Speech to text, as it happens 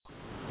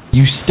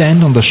You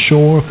stand on the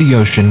shore of the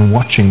ocean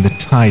watching the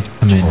tide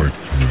come in.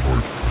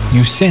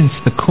 You sense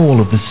the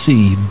call of the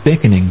sea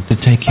beckoning to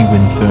take you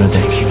in further.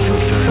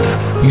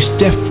 You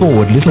step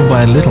forward little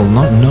by little,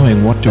 not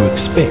knowing what to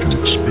expect,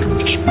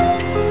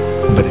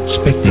 but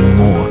expecting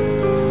more.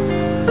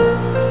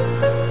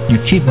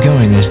 You keep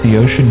going as the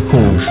ocean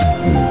pulls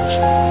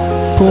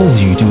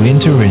you to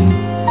enter in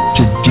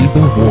to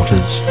deeper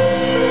waters.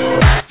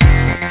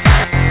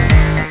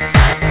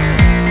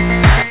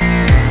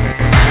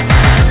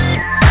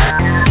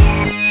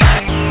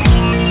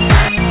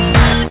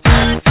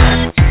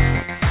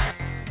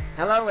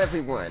 Hello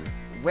everyone,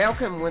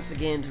 welcome once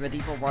again to the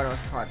Deeper Waters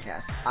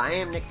podcast. I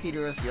am Nick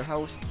Peters, your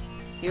host,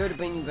 here to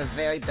bring you the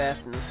very best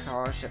in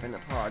scholarship and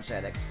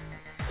apologetics.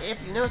 If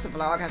you notice the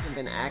blog hasn't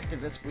been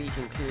active this week,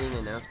 including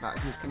announcements about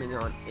who's coming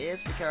on,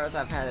 it's because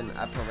I've had an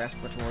upper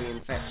respiratory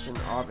infection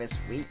all this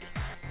week.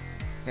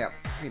 Felt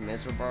pretty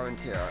miserable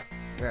until,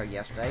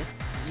 yesterday.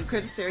 You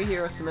could still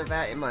hear some of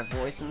that in my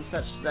voice and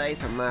such today,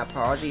 so my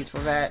apologies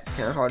for that.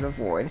 Kind of hard to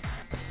avoid.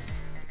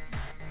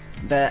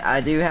 But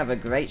I do have a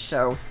great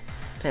show.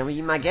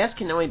 My guest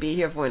can only be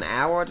here for an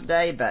hour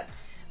today, but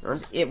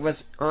he was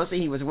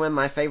one of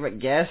my favorite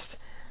guests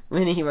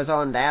when he was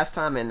on last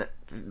time, and I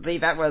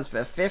believe that was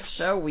the 5th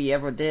show we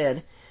ever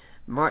did,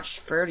 March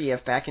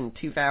 30th back in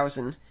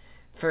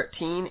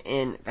 2013,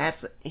 and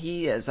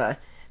he is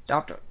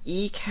Dr.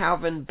 E.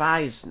 Calvin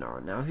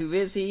Beisner. Now, who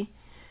is he?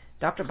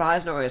 Dr.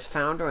 Beisner is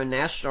founder and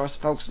national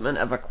spokesman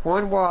of the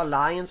Cornwall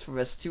Alliance for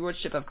the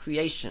Stewardship of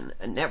Creation,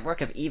 a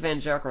network of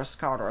evangelical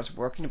scholars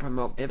working to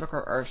promote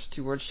biblical earth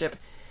stewardship,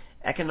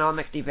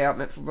 economic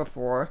development for the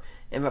poor,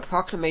 and the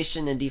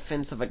proclamation and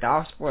defense of the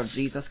gospel of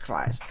Jesus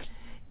Christ.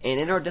 An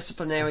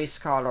interdisciplinary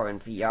scholar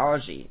in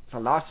theology,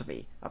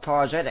 philosophy,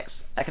 apologetics,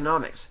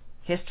 economics,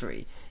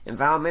 history,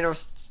 environmental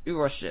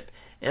stewardship,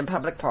 and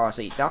public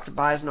policy, Dr.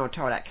 Beisner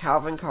taught at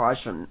Covenant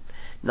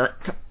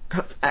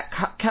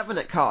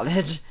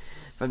College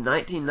from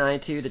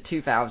 1992 to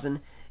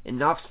 2000, and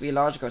Knox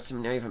Theological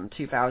Seminary from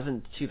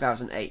 2000 to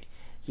 2008.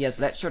 He has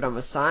lectured on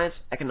the science,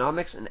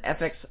 economics, and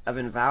ethics of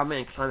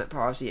environment and climate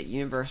policy at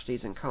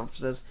universities and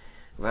conferences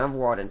around the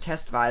world, and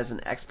testified as an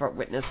expert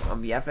witness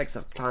on the ethics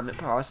of climate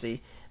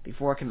policy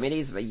before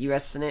committees of the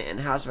U.S. Senate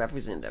and House of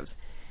Representatives.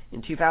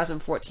 In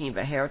 2014,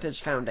 the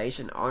Heritage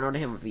Foundation honored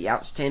him with the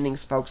Outstanding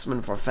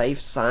Spokesman for Faith,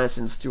 Science,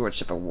 and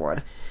Stewardship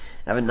Award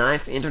at the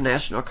 9th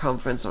International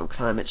Conference on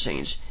Climate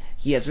Change.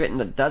 He has written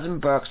a dozen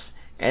books,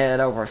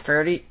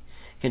 contributed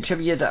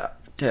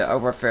to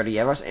over 30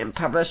 others, and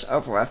published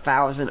over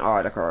 1,000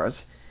 articles.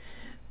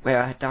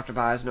 Well, Dr.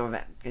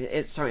 Beisner,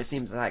 it certainly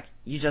seems like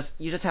you just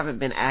haven't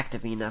been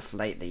active enough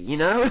lately, you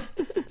know?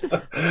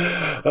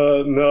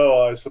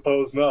 No, I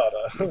suppose not.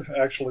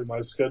 Actually,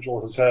 my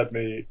schedule has had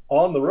me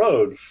on the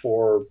road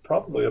for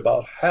probably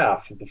about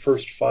half of the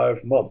first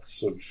 5 months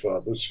of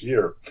this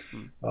year,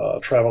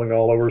 traveling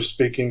all over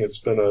speaking. It's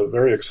been a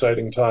very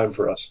exciting time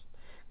for us.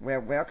 Well,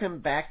 welcome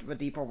back to the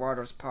Deeper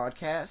Waters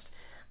podcast.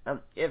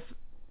 If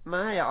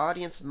my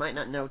audience might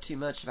not know too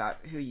much about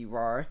who you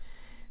are,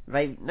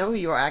 they know who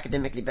you are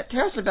academically, but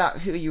tell us about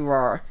who you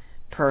are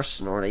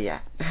personally.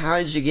 How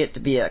did you get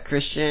to be a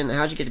Christian?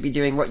 How did you get to be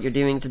doing what you're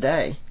doing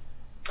today?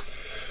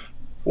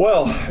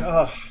 Well,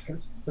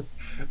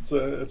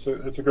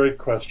 it's a great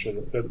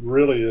question. It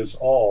really is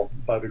all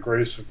by the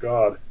grace of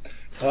God.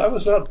 I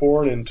was not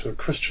born into a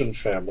Christian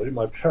family.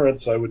 My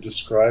parents I would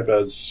describe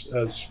as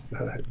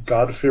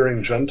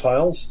God-fearing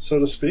Gentiles, so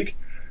to speak.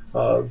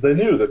 They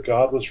knew that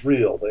God was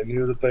real. They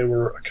knew that they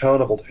were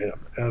accountable to Him,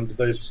 and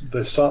they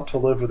sought to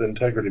live with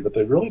integrity, but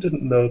they really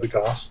didn't know the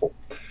gospel.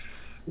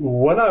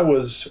 When I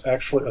was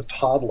actually a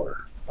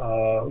toddler,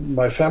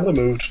 my family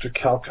moved to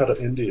Calcutta,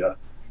 India,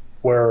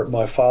 where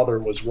my father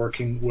was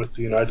working with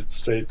the United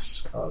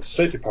States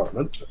State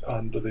Department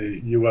under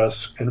the U.S.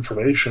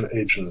 Information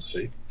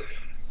Agency.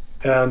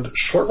 And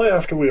shortly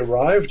after we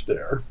arrived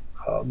there,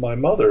 my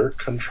mother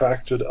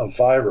contracted a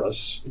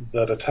virus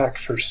that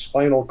attacked her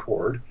spinal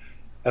cord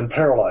and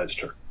paralyzed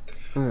her.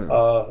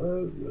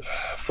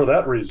 For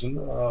that reason,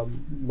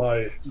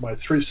 my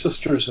 3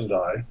 sisters and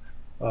I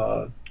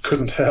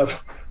couldn't have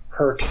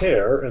her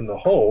care in the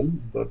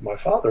home, but my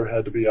father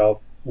had to be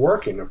out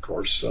working, of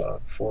course,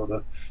 for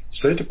the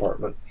State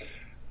Department.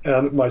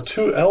 And my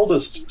 2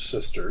 eldest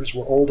sisters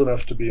were old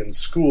enough to be in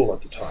school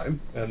at the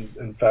time, and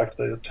in fact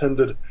they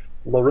attended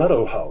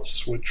Loretto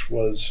House, which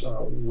was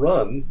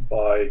run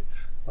by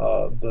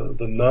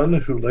the nun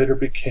who later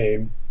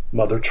became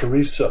Mother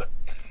Teresa.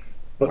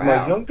 But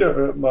Wow.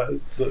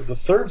 The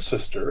third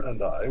sister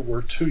and I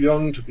were too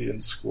young to be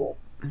in school,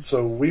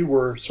 so we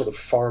were sort of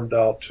farmed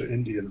out to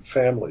Indian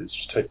families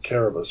to take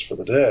care of us for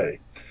the day.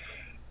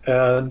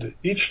 And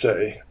each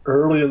day,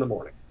 early in the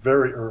morning,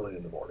 very early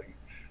in the morning,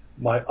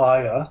 my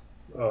ayah,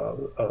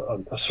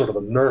 a sort of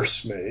a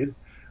nursemaid,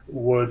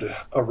 would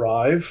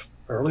arrive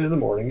early in the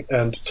morning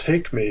and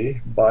take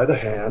me by the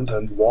hand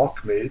and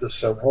walk me the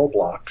several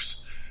blocks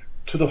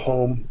to the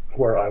home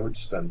where I would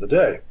spend the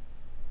day.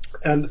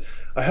 And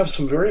I have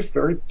some very,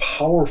 very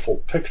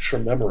powerful picture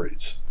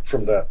memories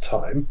from that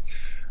time.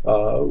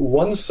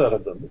 One set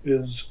of them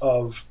is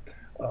of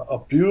a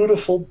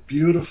beautiful,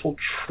 beautiful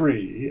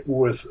tree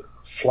with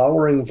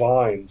flowering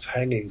vines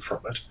hanging from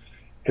it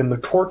in the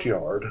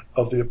courtyard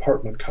of the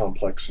apartment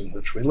complex in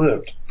which we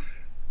lived.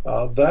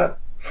 That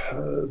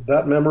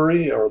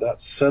memory, or that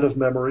set of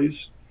memories,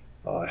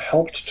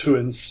 helped to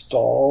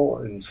instill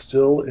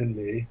in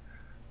me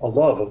a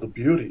love of the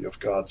beauty of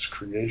God's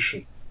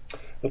creation.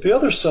 But the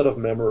other set of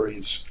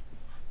memories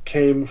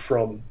came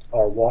from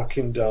our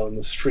walking down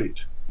the street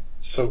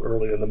so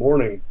early in the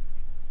morning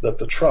that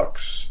the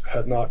trucks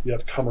had not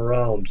yet come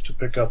around to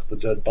pick up the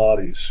dead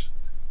bodies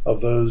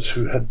of those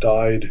who had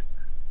died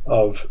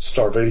of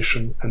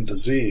starvation and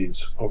disease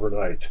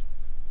overnight.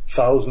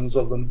 Thousands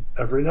of them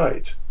every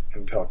night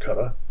in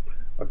Calcutta,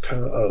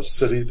 a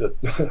city that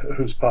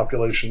whose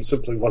population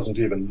simply wasn't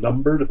even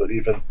numbered, but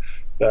even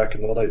back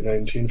in the late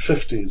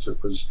 1950s,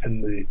 it was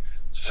in the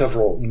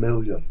several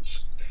millions.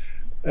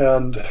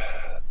 And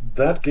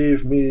that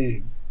gave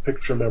me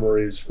picture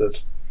memories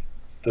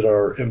that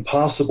are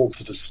impossible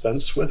to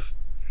dispense with,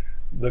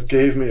 that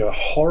gave me a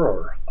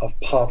horror of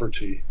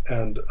poverty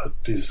and a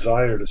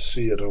desire to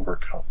see it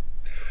overcome.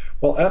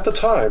 Well, at the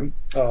time,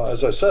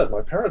 as I said,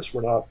 my parents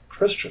were not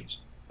Christians.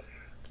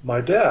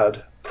 My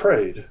dad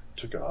prayed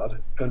to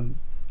God and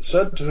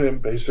said to him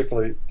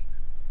basically,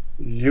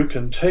 "You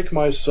can take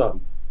my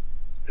son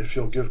if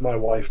you'll give my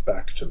wife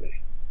back to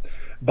me,"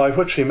 by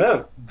which he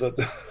meant that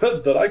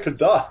that I could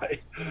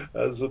die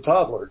as a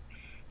toddler.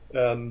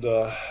 And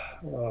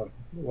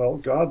well,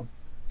 God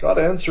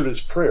answered his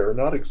prayer,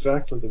 not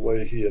exactly the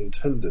way he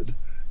intended,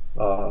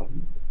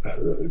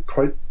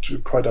 quite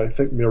I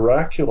think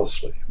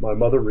miraculously. My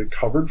mother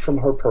recovered from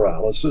her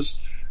paralysis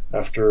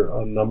after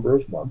a number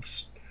of months.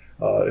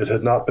 It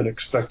had not been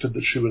expected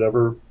that she would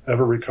ever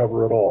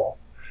recover at all,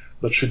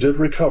 but she did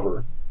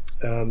recover.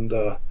 And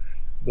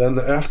then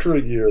after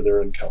a year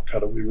there in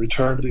Calcutta, we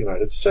returned to the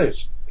United States.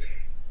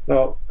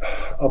 Now,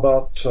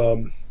 about,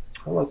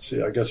 let's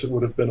see, I guess it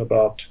would have been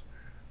about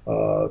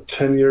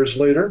 10 years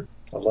later,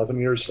 11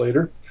 years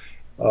later,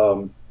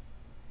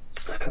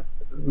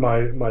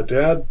 my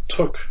dad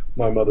took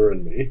my mother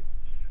and me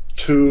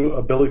to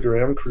a Billy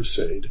Graham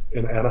crusade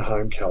in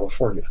Anaheim,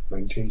 California,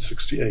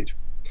 1968.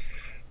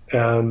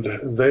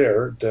 And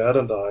there, Dad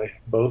and I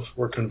both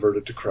were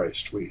converted to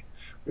Christ. We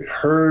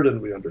heard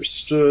and we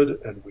understood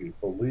and we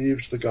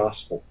believed the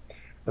gospel.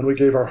 And we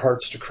gave our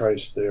hearts to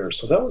Christ there.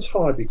 So that was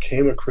how I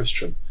became a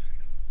Christian.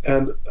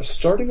 And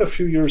starting a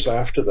few years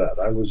after that,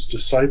 I was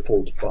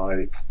discipled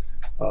by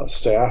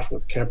staff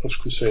with Campus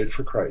Crusade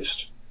for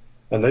Christ.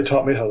 And they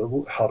taught me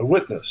how to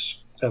witness.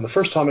 And the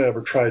first time I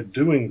ever tried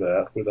doing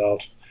that without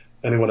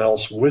anyone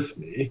else with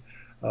me,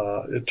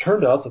 it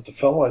turned out that the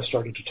fellow I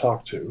started to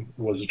talk to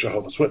was a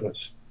Jehovah's Witness.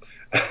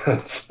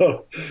 And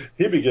so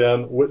he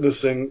began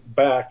witnessing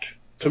back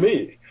to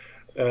me.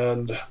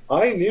 And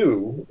I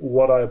knew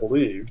what I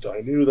believed.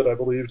 I knew that I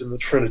believed in the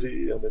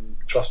Trinity and in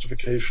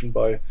justification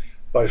by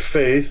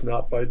faith,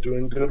 not by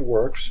doing good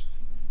works.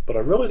 But I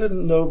really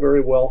didn't know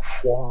very well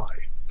why.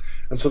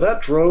 And so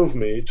that drove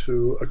me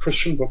to a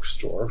Christian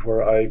bookstore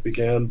where I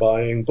began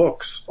buying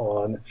books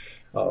on,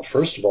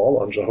 first of all,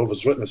 on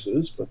Jehovah's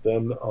Witnesses, but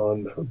then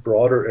on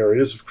broader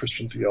areas of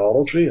Christian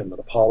theology and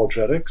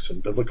apologetics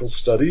and biblical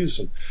studies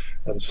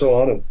and so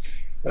on.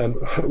 And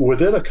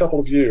within a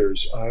couple of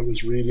years, I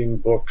was reading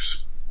books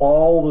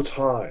all the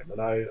time, and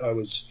I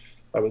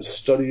was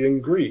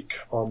studying Greek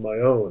on my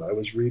own. I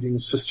was reading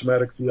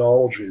systematic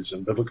theologies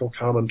and biblical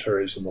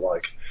commentaries and the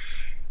like.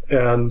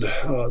 And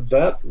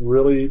that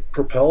really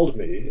propelled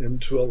me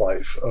into a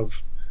life of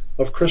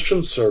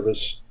Christian service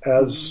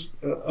as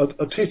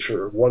a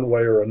teacher, one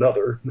way or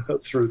another,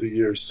 through the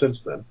years since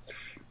then.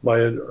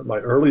 My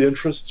early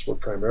interests were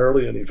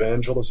primarily in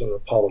evangelism and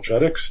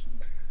apologetics,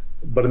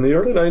 but in the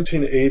early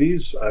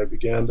 1980s, I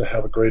began to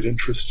have a great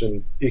interest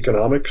in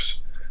economics,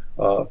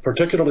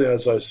 particularly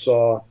as I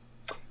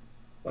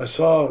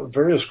saw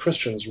various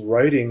Christians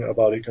writing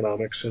about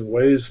economics in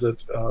ways that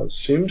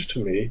seemed to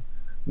me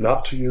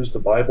not to use the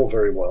Bible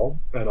very well,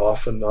 and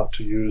often not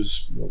to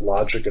use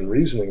logic and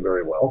reasoning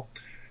very well.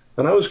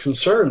 And I was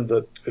concerned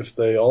that if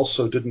they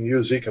also didn't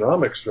use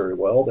economics very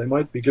well, they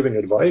might be giving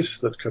advice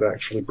that could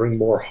actually bring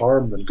more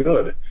harm than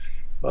good.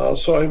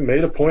 So I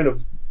made a point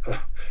of,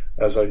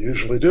 as I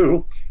usually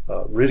do,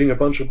 reading a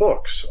bunch of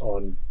books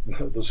on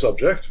the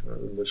subject,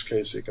 in this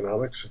case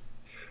economics,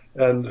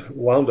 and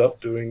wound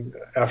up doing,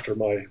 after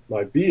my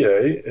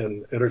BA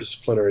in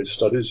interdisciplinary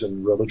studies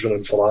in religion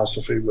and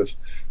philosophy with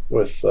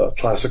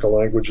classical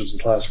languages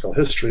and classical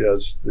history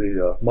as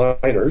the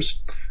minors,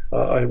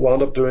 I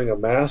wound up doing a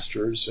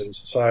master's in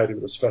society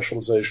with a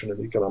specialization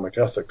in economic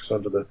ethics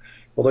under the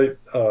late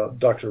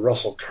Dr.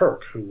 Russell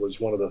Kirk, who was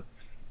one of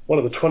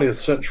the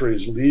 20th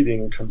century's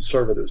leading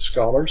conservative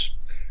scholars.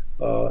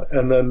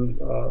 And then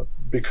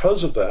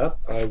because of that,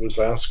 I was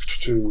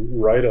asked to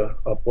write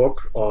a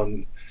book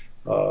on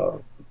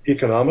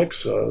economics,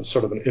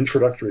 sort of an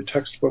introductory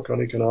textbook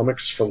on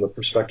economics from the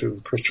perspective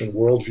of Christian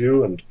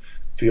worldview and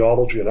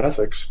theology and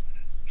ethics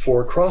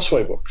for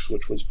Crossway Books,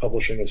 which was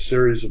publishing a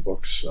series of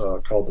books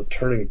called the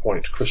Turning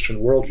Point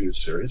Christian Worldview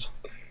series.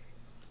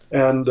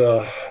 And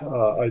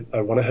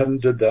I went ahead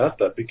and did that.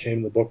 That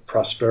became the book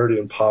Prosperity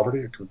and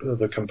Poverty,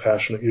 the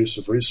Compassionate Use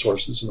of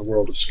Resources in a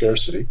World of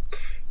Scarcity,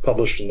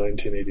 published in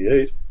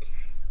 1988.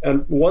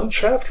 And one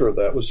chapter of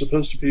that was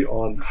supposed to be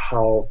on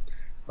how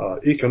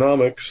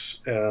economics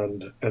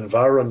and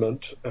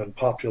environment and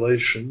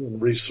population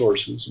and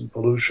resources and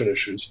pollution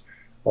issues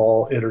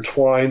all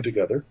intertwined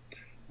together.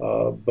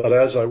 But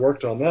as I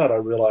worked on that, I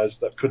realized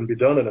that couldn't be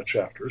done in a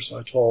chapter. So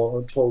I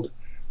told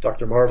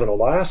Dr. Marvin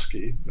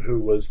Olasky, who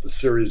was the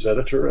series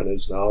editor and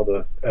is now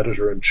the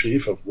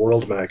editor-in-chief of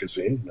World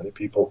Magazine. Many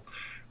people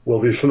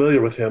will be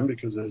familiar with him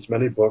because of his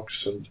many books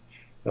and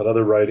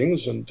other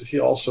writings. And he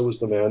also was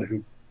the man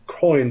who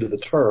coined the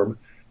term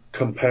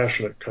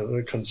compassionate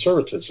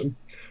conservatism.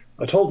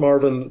 I told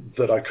Marvin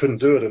that I couldn't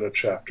do it in a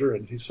chapter,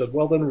 and he said,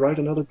 well, then write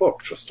another book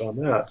just on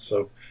that.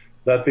 So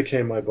that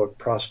became my book,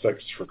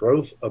 Prospects for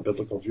Growth, A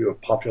Biblical View of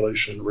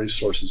Population and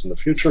Resources in the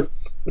Future,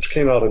 which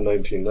came out in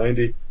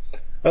 1990.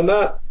 And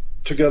that,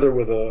 together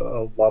with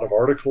a lot of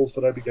articles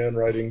that I began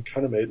writing,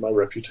 kind of made my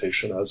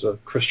reputation as a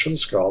Christian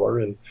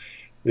scholar in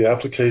the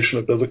application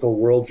of biblical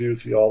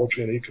worldview,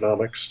 theology, and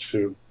economics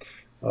to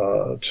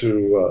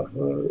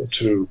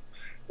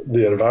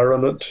the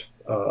environment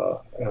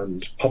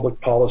and public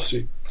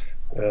policy.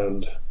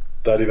 And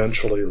that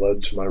eventually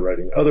led to my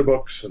writing other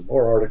books and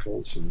more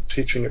articles and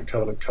teaching at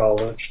Covenant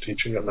College,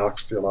 teaching at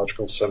Knox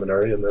Theological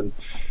Seminary, and then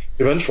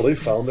eventually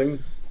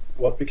founding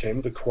what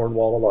became the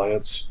Cornwall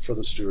Alliance for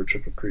the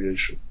Stewardship of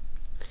Creation.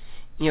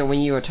 You know,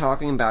 when you were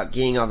talking about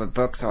getting all the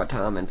books all the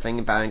time and thinking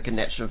about in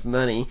connection with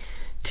money,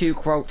 two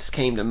quotes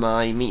came to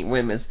mind. Meet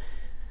women.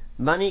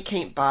 Money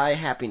can't buy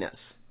happiness,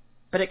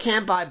 but it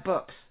can buy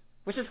books,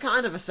 which is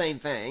kind of the same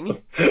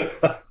thing.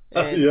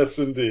 Yes,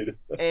 indeed.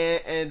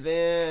 And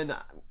then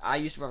I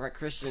used to work at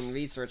Christian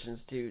Research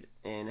Institute,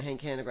 and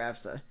Hank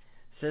Hanegraaff's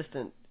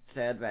assistant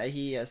said that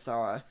he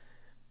saw a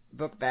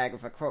book bag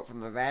with a quote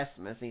from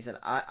Erasmus, and he said,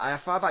 I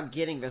thought about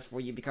getting this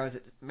for you because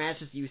it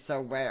matches you so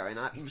well, and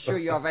I'm sure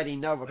you already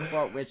know the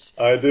quote, which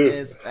I do.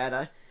 Is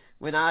that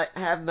when I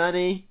have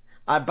money,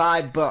 I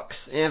buy books,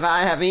 and if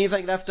I have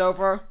anything left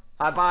over,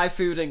 I buy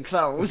food and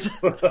clothes.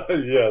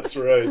 Yes,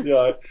 right.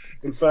 Yeah.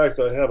 In fact,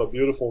 I have a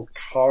beautiful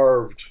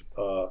carved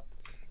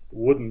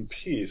wooden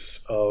piece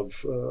of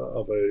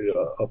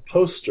a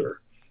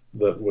poster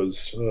that was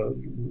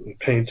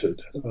painted,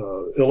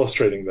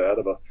 illustrating that,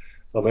 of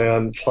a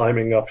man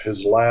climbing up his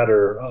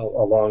ladder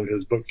along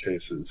his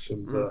bookcases.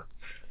 And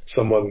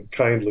someone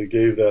kindly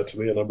gave that to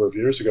me a number of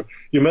years ago.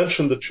 You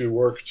mentioned that you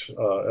worked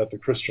at the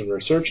Christian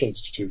Research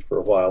Institute for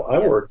a while. I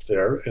worked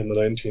there in the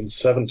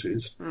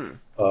 1970s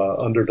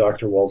under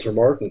Dr. Walter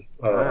Martin.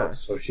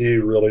 So he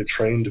really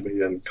trained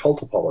me in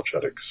cult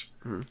apologetics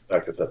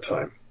back at that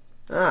time.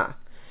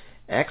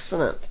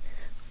 Excellent.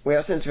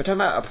 Well, since we're talking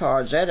about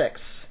apologetics,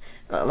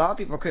 a lot of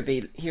people could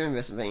be hearing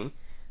this and thinking,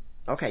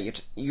 okay,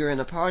 you're in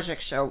an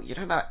apologetics show, you're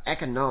talking about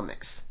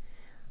economics.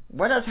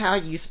 What does how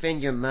you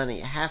spend your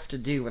money have to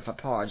do with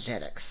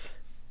apologetics?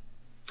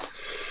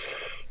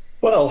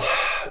 Well,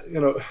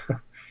 you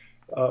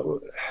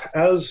know,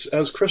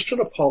 as Christian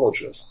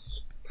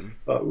apologists,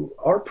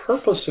 our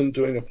purpose in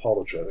doing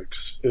apologetics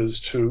is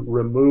to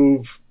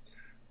remove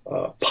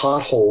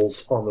potholes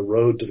on the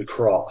road to the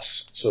cross,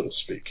 so to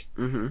speak.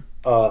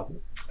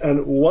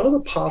 And one of the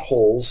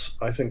potholes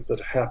I think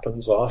that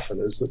happens often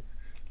is that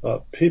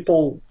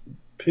people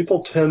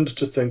tend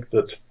to think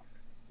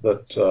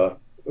that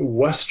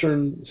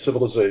Western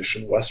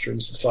civilization,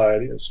 Western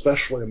society,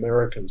 especially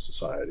American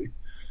society,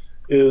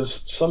 is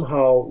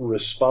somehow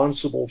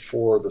responsible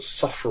for the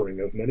suffering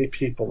of many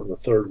people in the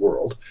third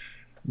world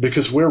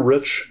because we're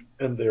rich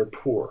and they're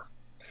poor.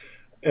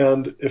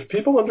 And if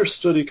people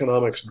understood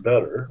economics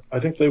better, I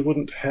think they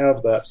wouldn't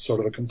have that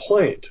sort of a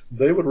complaint.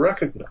 They would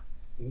recognize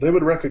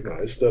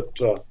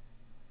that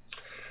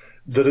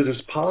it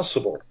is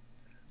possible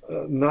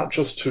not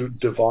just to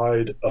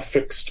divide a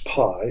fixed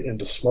pie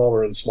into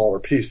smaller and smaller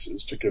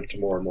pieces to give to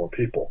more and more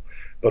people,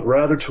 but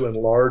rather to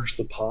enlarge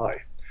the pie.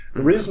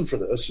 The reason for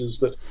this is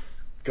that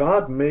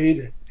God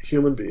made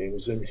human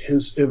beings in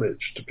his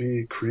image to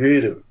be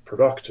creative,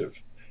 productive,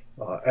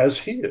 as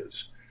he is.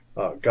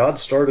 God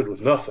started with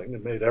nothing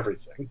and made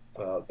everything.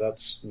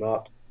 That's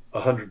not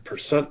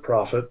 100%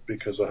 profit,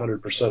 because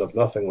 100% of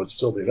nothing would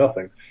still be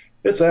nothing.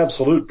 It's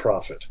absolute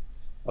profit.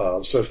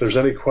 So if there's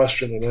any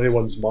question in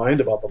anyone's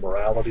mind about the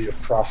morality of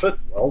profit,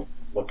 well,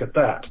 look at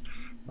that.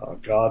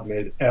 God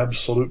made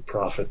absolute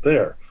profit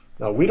there.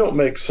 Now, we don't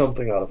make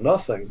something out of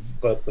nothing,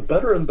 but the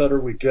better and better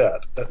we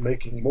get at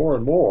making more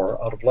and more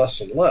out of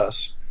less and less,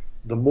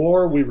 the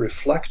more we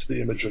reflect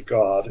the image of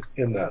God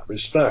in that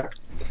respect.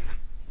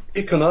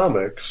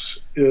 Economics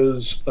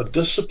is a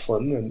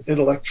discipline, an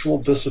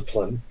intellectual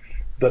discipline,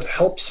 that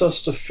helps us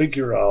to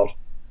figure out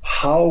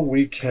how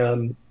we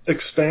can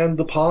expand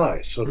the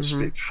pie, so to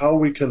speak, how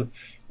we can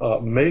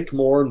make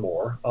more and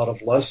more out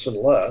of less and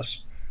less,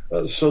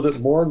 so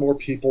that more and more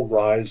people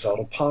rise out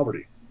of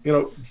poverty. You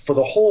know, for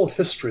the whole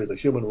history of the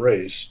human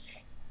race,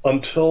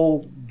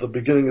 until the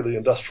beginning of the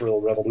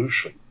Industrial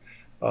Revolution.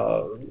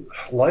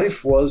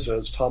 Life was,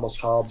 as Thomas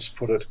Hobbes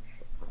put it,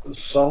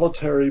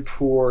 solitary,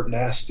 poor,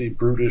 nasty,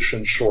 brutish,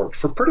 and short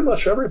for pretty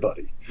much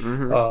everybody.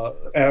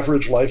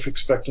 Average life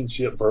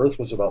expectancy at birth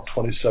was about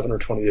 27 or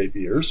 28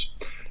 years.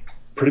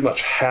 Pretty much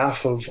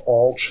half of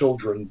all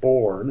children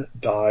born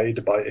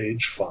died by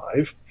age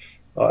 5.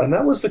 And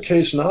that was the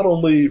case not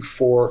only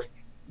for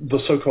the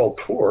so-called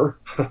poor,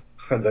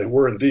 and they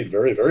were indeed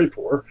very, very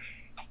poor,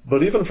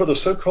 but even for the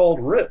so-called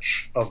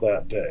rich of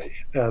that day.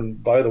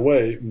 And by the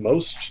way,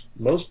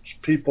 most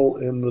people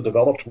in the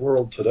developed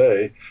world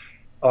today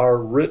are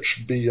rich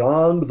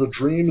beyond the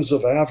dreams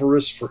of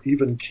avarice for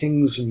even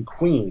kings and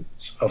queens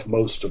of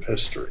most of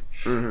history.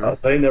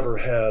 They never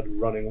had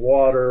running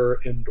water,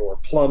 indoor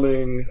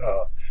plumbing,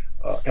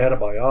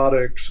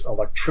 antibiotics,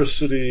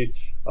 electricity,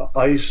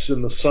 ice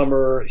in the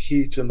summer,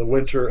 heat in the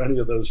winter, any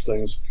of those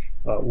things.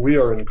 We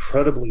are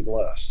incredibly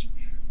blessed.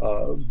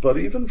 But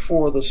even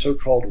for the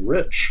so-called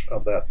rich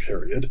of that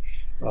period,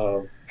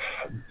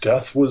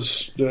 death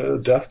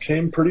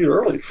came pretty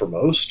early for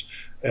most,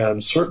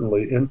 and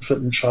certainly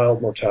infant and child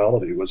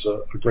mortality was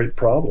a great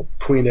problem.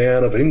 Queen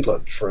Anne of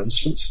England, for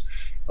instance,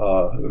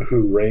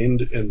 who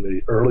reigned in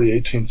the early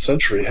 18th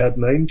century, had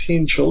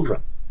 19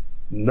 children.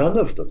 None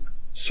of them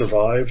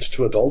survived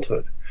to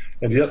adulthood,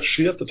 and yet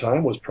she at the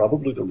time was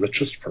probably the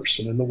richest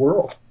person in the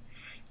world.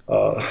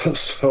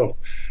 So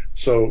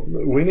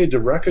we need to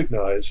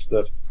recognize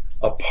that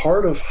a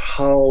part of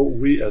how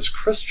we as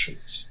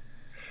Christians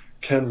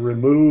can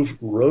remove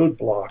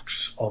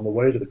roadblocks on the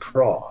way to the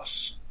cross,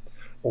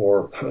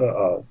 or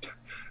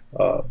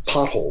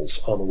potholes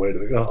on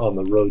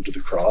the road to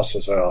the cross,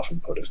 as I often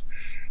put it,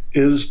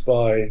 is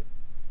by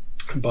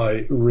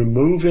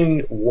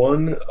removing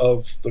one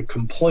of the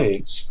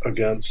complaints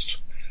against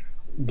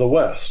the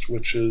West,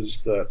 which is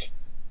that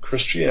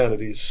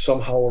Christianity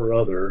somehow or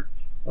other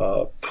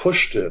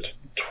pushed it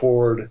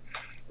toward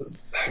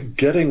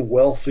getting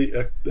wealthy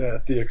at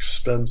the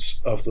expense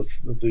of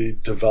the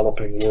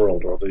developing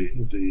world, or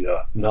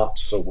the not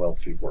so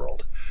wealthy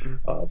world.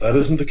 That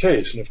isn't the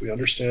case, and if we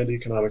understand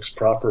economics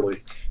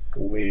properly,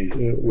 we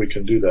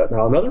can do that.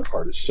 Now, another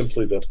part is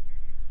simply that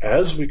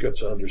as we get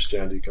to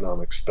understand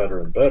economics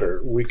better and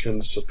better, we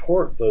can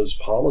support those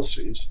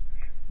policies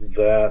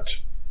that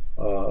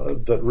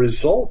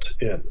result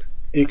in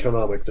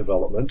economic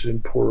development in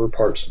poorer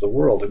parts of the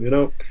world.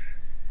 And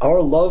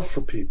our love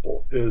for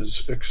people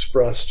is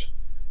expressed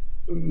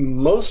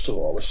most of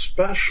all,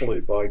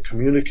 especially by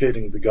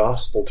communicating the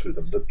gospel to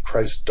them, that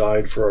Christ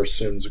died for our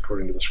sins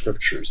according to the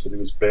Scriptures, that he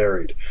was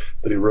buried,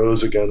 that he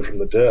rose again from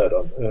the dead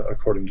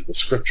according to the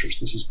Scriptures.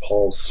 This is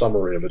Paul's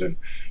summary of it in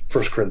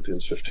 1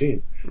 Corinthians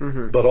 15.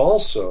 But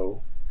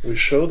also, we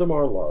show them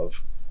our love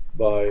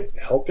by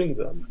helping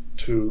them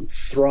to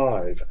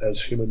thrive as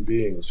human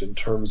beings in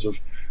terms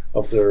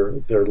of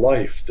their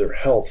life, their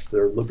health,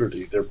 their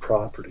liberty, their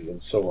property,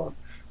 and so on.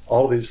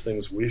 All these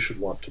things we should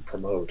want to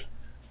promote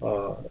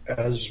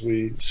as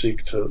we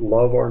seek to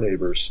love our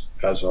neighbors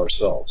as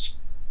ourselves.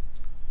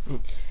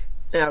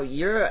 Now,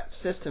 your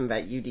system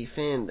that you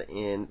defend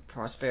in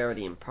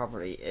Prosperity and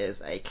Poverty is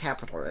a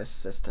capitalist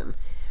system.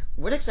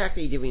 What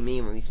exactly do we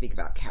mean when we speak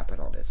about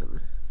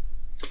capitalism?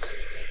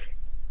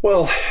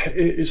 Well,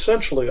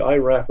 essentially, I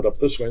wrap it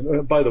up this way.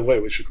 By the way,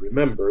 we should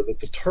remember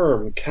that the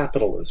term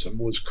capitalism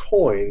was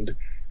coined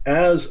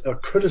as a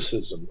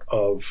criticism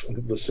of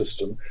the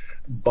system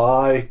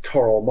by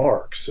Karl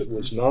Marx. It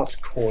was not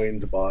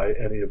coined by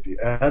any of the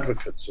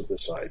advocates of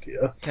this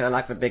idea. Kind of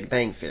like the Big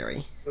Bang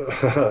Theory.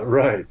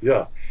 Right,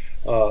 yeah.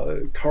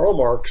 Karl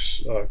Marx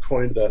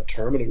coined that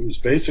term, and it was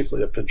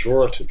basically a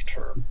pejorative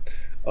term.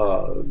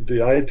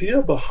 The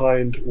idea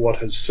behind what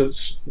has since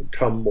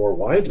come more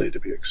widely to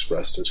be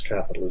expressed as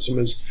capitalism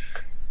is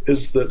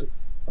that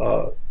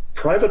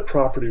private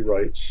property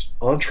rights,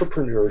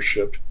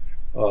 entrepreneurship,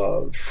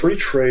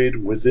 free trade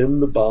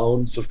within the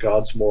bounds of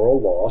God's moral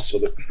law, so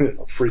that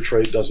free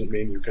trade doesn't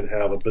mean you can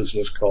have a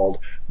business called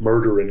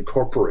Murder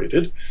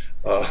Incorporated.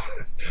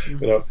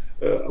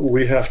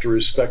 We have to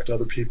respect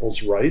other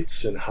people's rights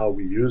in how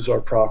we use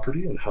our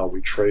property and how we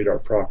trade our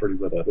property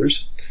with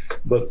others.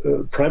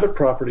 But private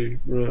property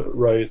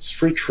rights,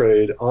 free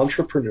trade,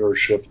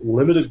 entrepreneurship,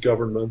 limited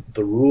government,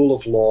 the rule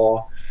of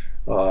law,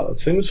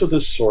 things of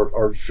this sort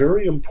are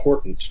very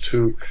important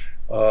to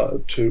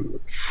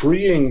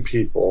freeing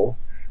people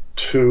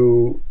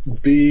to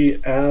be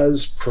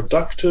as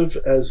productive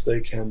as they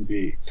can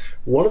be.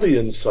 One of the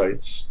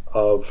insights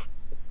of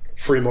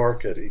free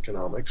market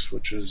economics,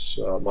 which is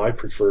my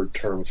preferred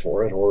term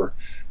for it, or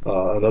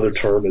another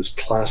term is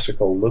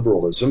classical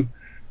liberalism,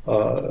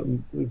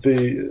 one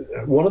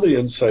of the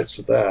insights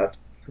of that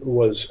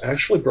was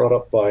actually brought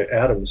up by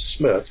Adam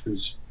Smith,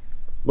 who's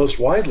most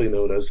widely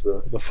known as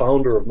the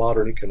founder of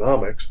modern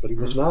economics, but he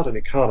was not an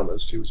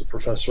economist. He was a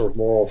professor of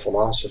moral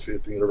philosophy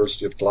at the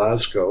University of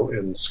Glasgow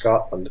in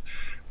Scotland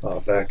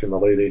back in the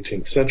late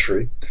 18th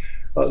century.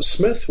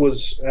 Smith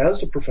was,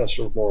 as a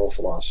professor of moral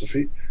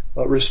philosophy,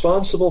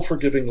 responsible for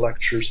giving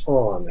lectures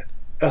on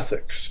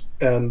ethics.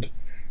 And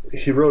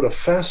he wrote a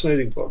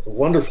fascinating book, a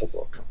wonderful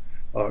book,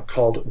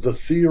 called The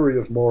Theory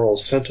of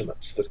Moral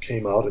Sentiments that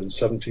came out in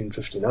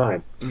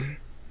 1759. Mm-hmm.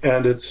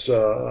 And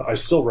I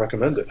still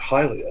recommend it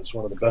highly as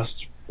one of the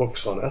best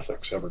books on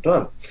ethics ever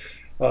done.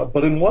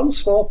 But in one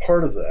small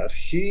part of that,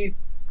 he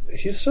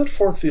set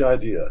forth the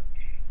idea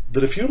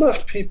that if you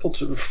left people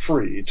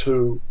free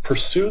to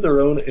pursue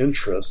their own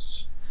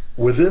interests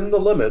within the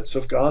limits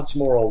of God's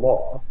moral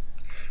law,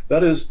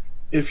 that is,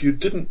 if you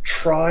didn't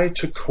try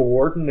to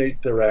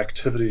coordinate their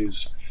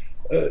activities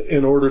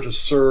in order to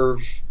serve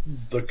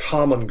the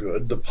common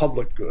good, the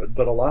public good,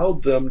 but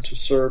allowed them to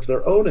serve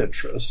their own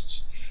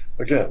interests,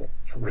 again,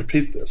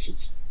 repeat this,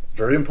 it's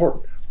very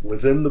important,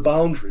 within the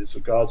boundaries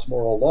of God's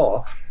moral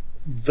law,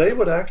 they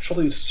would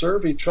actually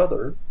serve each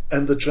other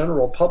and the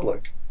general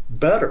public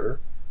better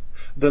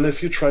than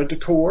if you tried to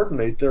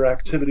coordinate their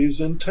activities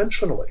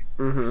intentionally.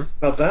 Mm-hmm.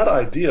 Now, that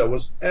idea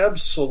was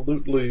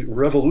absolutely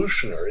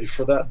revolutionary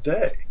for that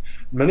day.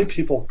 Many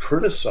people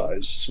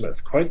criticized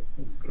Smith quite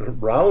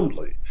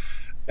roundly.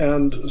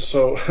 And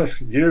so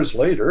years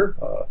later,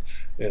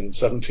 in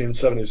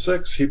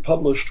 1776, he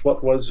published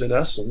what was in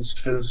essence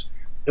his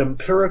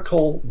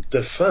empirical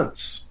defense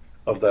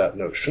of that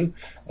notion,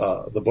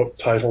 the book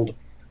titled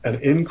An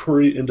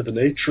Inquiry into the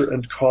Nature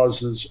and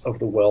Causes of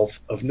the Wealth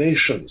of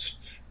Nations.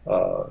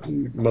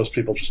 Most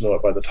people just know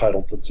it by the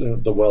title,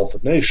 The Wealth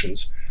of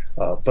Nations,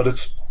 but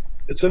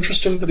it's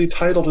interesting that he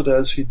titled it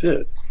as he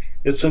did.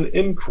 It's an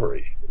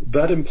inquiry.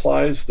 That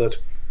implies that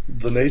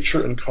the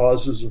nature and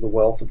causes of the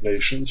wealth of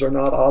nations are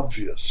not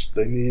obvious.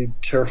 They need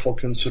careful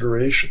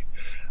consideration.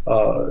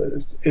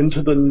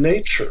 Into the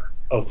nature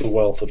of the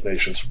wealth of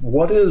nations.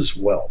 What is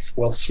wealth?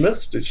 Well, Smith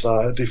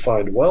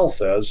defined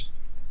wealth as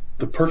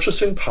the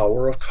purchasing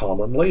power of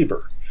common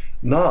labor,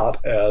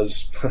 not as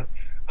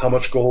how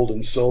much gold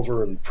and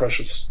silver and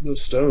precious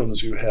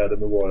stones you had in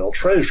the royal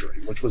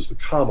treasury, which was the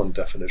common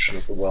definition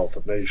of the wealth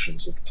of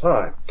nations at the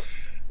time.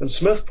 And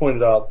Smith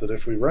pointed out that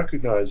if we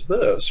recognize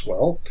this,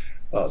 well,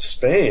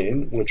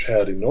 Spain, which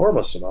had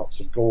enormous amounts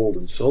of gold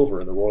and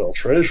silver in the royal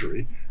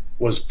treasury,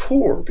 was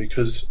poor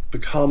because the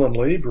common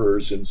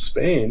laborers in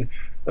Spain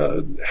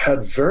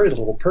had very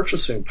little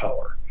purchasing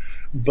power.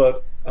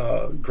 But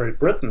Great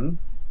Britain,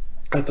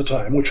 at the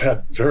time, which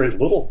had very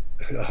little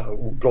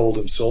gold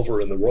and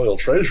silver in the royal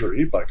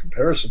treasury by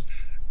comparison,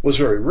 was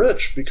very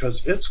rich because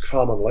its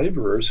common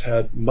laborers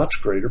had much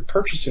greater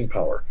purchasing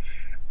power.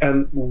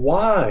 And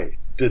why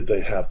did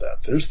they have that?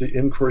 There's the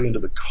inquiry into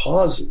the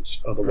causes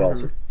of the wealth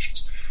of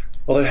nations.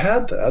 Well, they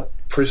had that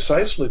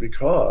precisely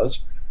because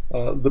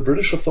the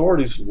British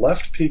authorities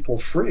left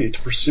people free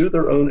to pursue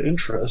their own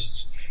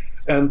interests,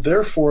 and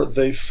therefore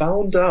they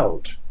found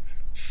out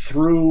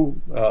through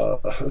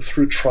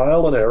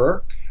trial and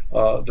error,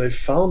 they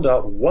found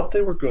out what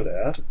they were good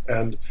at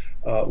and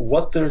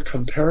what their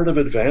comparative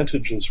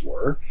advantages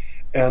were.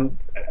 And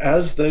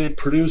as they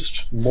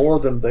produced more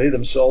than they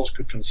themselves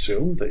could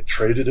consume, they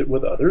traded it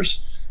with others.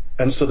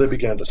 And so they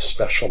began to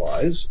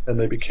specialize, and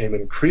they became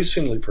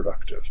increasingly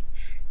productive.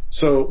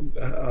 So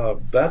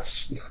that's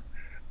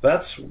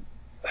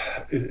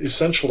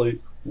essentially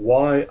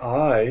why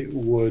I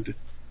would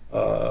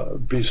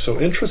be so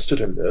interested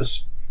in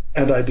this.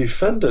 And I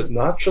defend it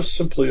not just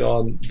simply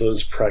on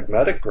those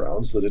pragmatic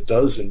grounds that it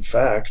does, in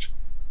fact,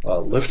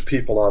 lift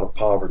people out of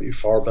poverty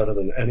far better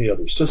than any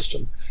other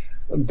system,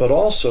 but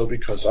also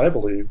because I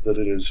believe that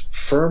it is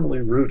firmly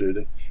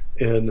rooted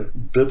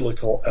in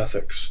biblical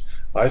ethics.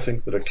 I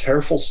think that a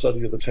careful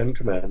study of the Ten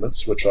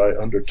Commandments, which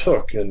I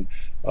undertook in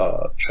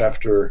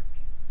chapter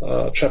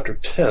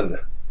 10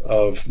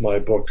 of my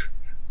book,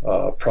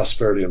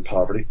 Prosperity and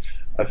Poverty,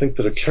 I think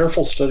that a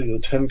careful study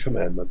of the Ten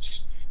Commandments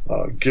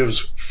gives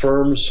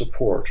firm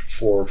support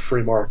for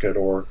free market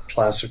or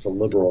classical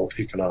liberal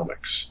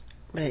economics.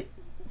 Right.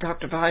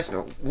 Dr.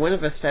 Weisner, one of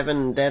the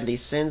seven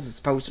deadly sins is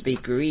supposed to be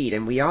greed,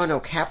 and we all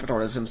know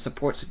capitalism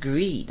supports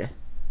greed.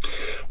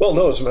 Well,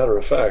 no, as a matter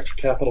of fact,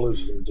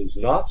 capitalism does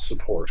not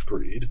support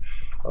greed.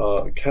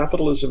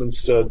 Capitalism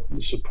instead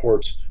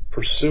supports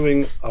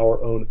pursuing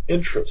our own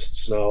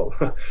interests. Now,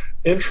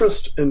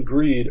 interest and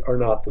greed are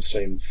not the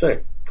same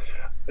thing.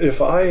 If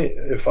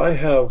I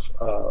have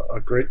a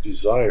great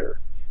desire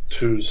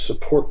to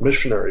support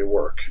missionary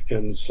work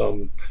in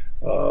some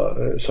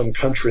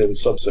country in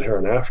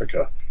sub-Saharan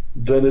Africa,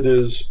 then it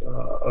is,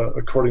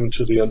 according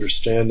to the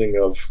understanding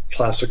of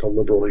classical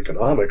liberal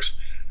economics,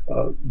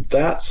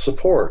 that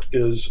support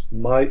is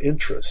my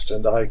interest,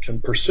 and I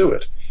can pursue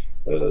it.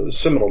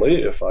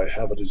 Similarly, if I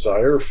have a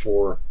desire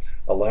for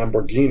a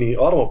Lamborghini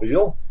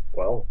automobile,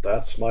 well,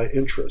 that's my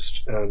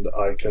interest, and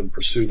I can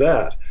pursue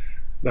that.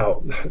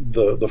 Now,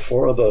 the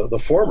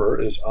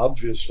former is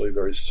obviously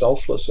very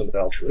selfless and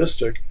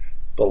altruistic.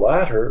 The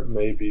latter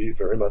may be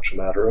very much a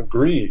matter of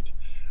greed.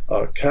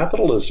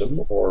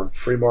 Capitalism, or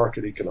free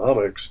market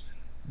economics,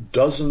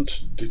 doesn't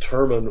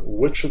determine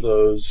which of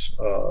those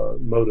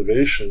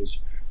motivations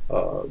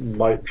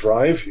might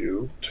drive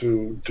you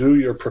to do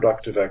your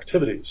productive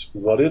activities.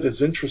 What it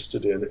is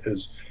interested in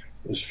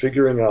is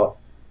figuring out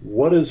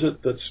what is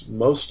it that's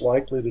most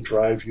likely to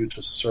drive you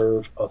to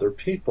serve other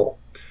people.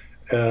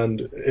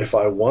 And if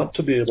I want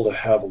to be able to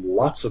have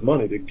lots of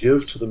money to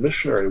give to the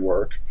missionary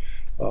work,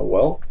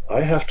 well,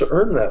 I have to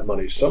earn that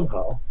money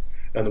somehow.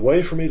 And the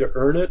way for me to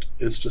earn it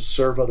is to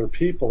serve other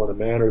people in a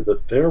manner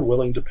that they're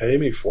willing to pay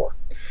me for.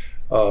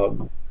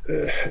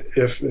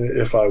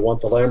 If I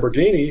want the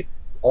Lamborghini,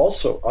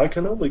 also, I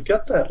can only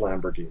get that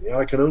Lamborghini.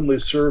 I can only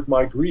serve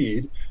my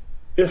greed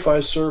if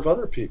I serve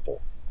other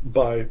people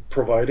by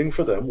providing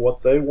for them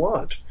what they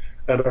want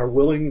and are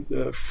willing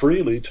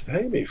freely to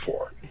pay me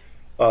for.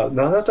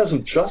 Now, that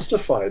doesn't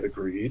justify the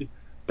greed,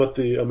 but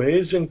the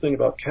amazing thing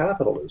about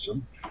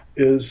capitalism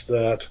is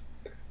that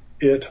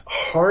it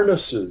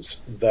harnesses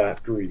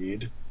that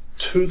greed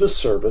to the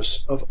service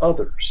of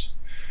others.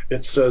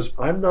 It says,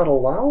 I'm not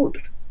allowed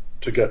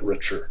to get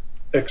richer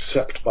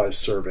except by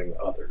serving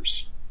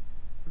others.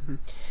 Mm-hmm.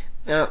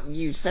 Now,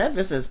 you said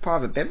this is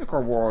part of a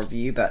biblical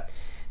worldview, but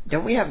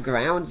don't we have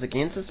grounds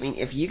against this? I mean,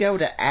 if you go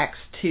to Acts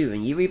 2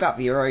 and you read about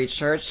the early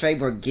church, they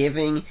were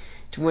giving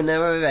to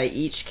whenever they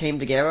each came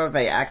together,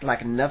 they act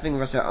like nothing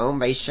was their own,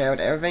 they shared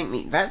everything. I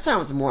mean, that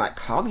sounds more like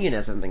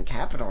communism than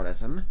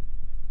capitalism.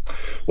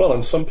 Well,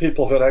 and some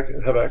people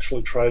have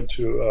actually tried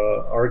to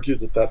argue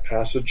that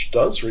passage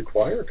does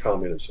require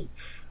communism.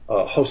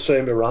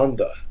 Jose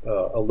Miranda,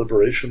 a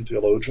liberation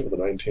theologian of the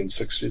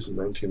 1960s and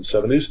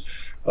 1970s,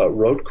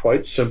 wrote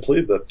quite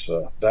simply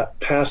that that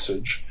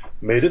passage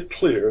made it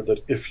clear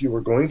that if you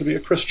were going to be a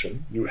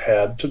Christian, you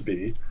had to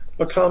be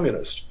a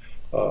communist.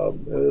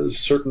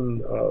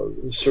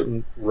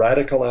 Certain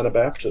radical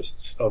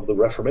Anabaptists of the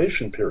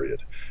Reformation period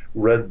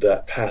read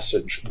that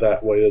passage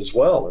that way as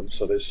well, and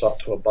so they sought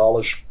to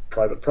abolish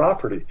private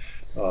property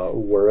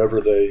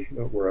wherever they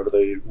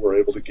were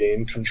able to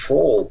gain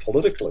control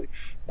politically.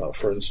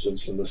 For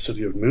instance, in the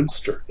city of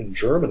Münster in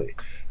Germany,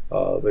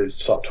 they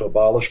sought to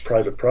abolish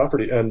private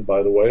property, and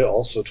by the way,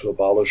 also to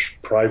abolish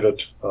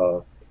private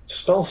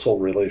spousal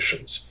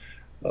relations,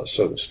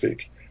 so to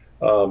speak.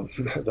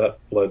 That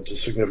led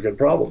to significant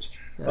problems.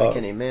 I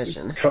can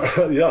imagine.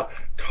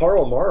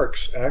 Karl Marx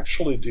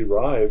actually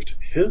derived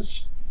his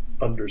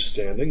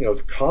understanding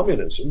of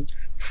communism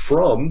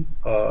from,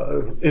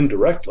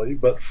 indirectly,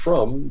 but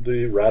from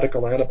the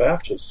radical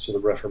Anabaptists of the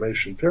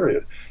Reformation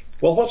period.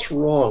 Well, what's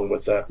wrong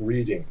with that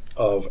reading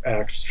of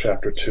Acts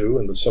chapter 2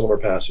 and the similar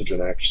passage in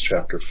Acts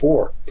chapter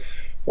 4?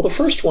 Well, the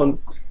first one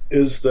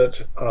is that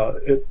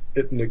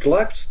it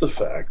neglects the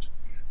fact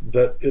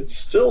that it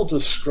still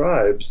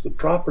describes the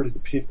property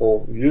that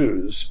people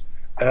use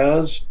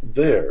as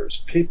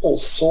theirs.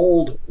 People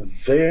sold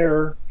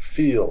their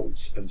fields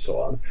and so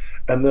on,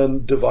 and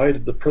then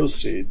divided the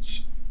proceeds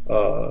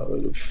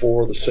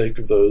for the sake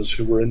of those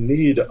who were in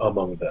need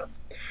among them.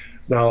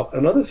 Now,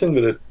 another thing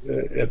that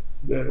it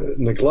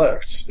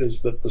neglects is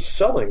that the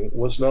selling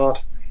was not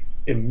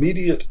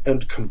immediate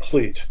and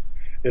complete.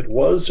 It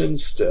was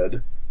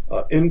instead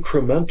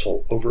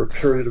incremental over a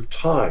period of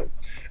time.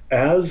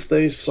 As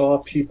they saw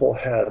people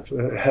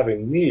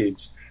having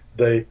needs,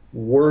 they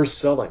were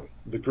selling.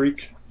 The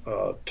Greek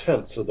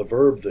tense of the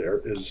verb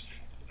there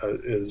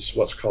is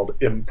what's called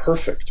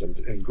imperfect, and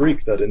in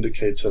Greek that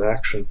indicates an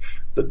action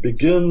that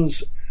begins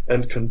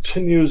and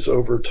continues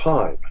over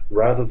time,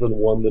 rather than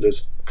one that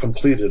is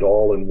completed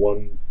all in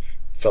one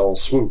fell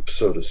swoop,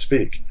 so to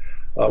speak.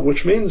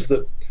 Which means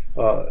that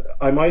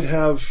I might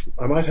have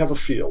a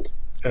field,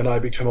 and I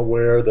become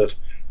aware that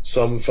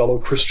some fellow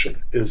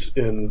Christian is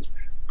in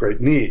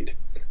great need.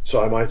 So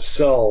I might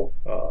sell,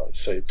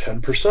 say,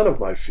 10% of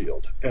my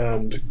field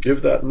and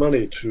give that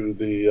money to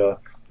the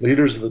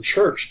leaders of the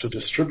church to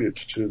distribute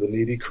to the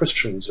needy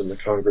Christians in the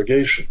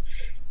congregation.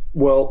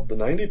 Well, the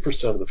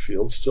 90% of the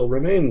field still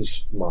remains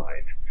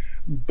mine.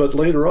 But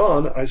later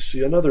on, I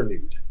see another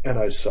need, and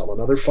I sell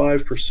another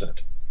 5%.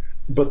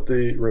 But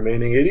the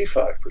remaining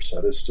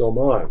 85% is still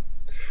mine.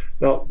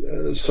 Now,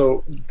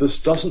 so this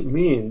doesn't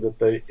mean that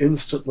they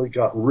instantly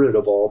got rid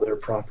of all their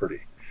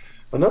property.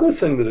 Another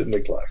thing that it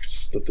neglects,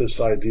 that this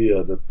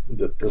idea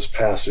that this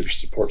passage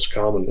supports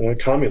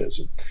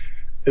communism,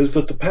 is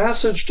that the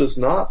passage does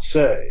not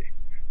say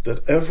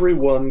that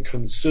everyone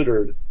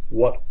considered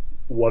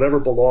whatever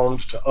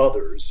belonged to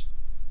others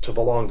to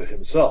belong to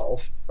himself,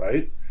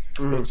 right?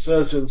 Mm-hmm. It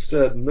says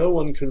instead, no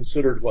one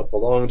considered what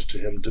belonged to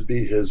him to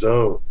be his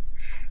own.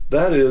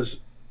 That is,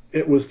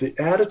 it was the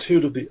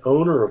attitude of the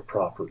owner of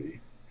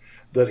property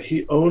that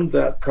he owned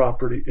that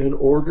property in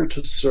order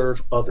to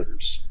serve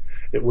others.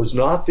 It was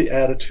not the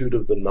attitude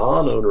of the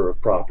non-owner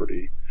of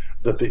property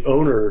that the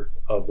owner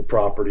of the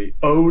property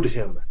owed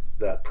him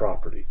that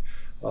property.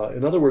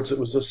 In other words, it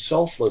was a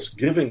selfless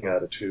giving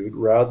attitude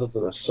rather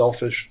than a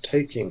selfish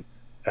taking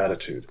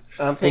attitude.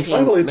 And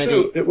finally,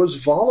 too, it was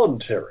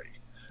voluntary.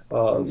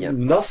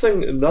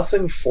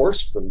 Nothing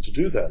forced them to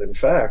do that. In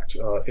fact,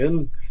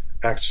 in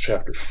Acts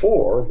chapter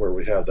 4, where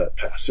we have that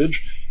passage,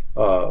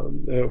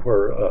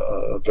 where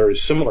a very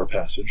similar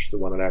passage, the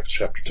one in Acts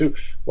chapter 2,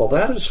 well,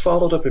 that is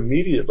followed up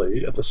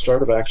immediately at the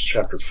start of Acts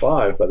chapter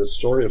 5 by the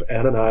story of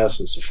Ananias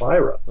and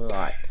Sapphira.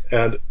 Right.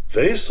 And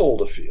they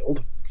sold a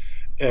field,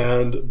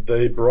 and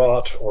they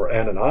brought, or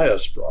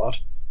Ananias brought,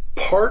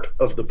 part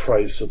of the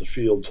price of the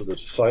field to the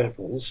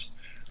disciples,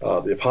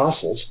 the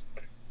apostles,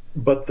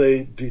 but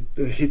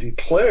he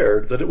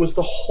declared that it was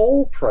the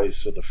whole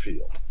price of the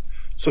field.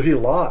 So he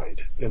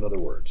lied, in other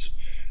words.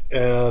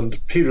 And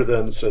Peter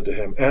then said to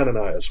him,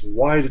 Ananias,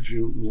 why did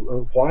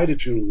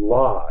you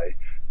lie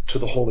to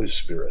the Holy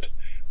Spirit?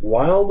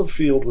 While the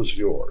field was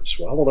yours,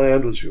 while the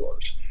land was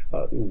yours,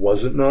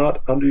 was it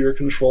not under your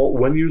control?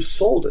 When you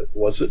sold it,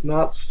 was it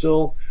not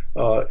still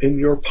in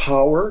your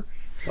power?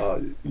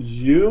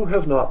 You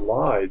have not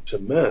lied to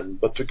men,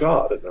 but to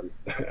God. And then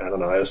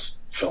Ananias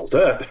fell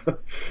dead.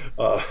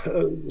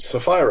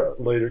 Sapphira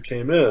later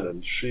came in,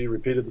 and she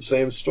repeated the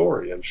same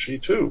story, and she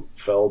too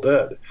fell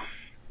dead.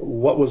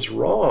 What was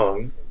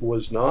wrong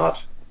was not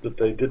that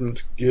they didn't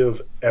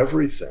give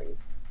everything,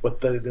 but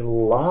that they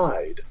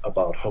lied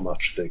about how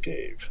much they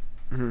gave.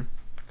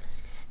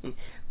 Mm-hmm.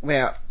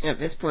 Well, at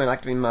this point, I'd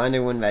like to remind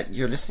everyone that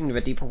you're listening to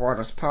the Deeper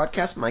Waters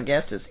podcast. My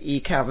guest is E.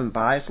 Calvin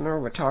Beisner.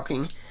 We're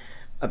talking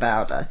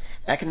about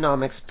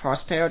economics,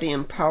 prosperity,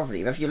 and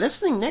poverty. But if you're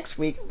listening next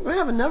week, we'll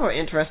have another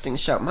interesting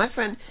show. My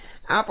friend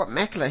Albert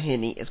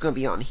McElhenney is going to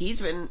be on.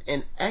 He's written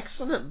an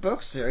excellent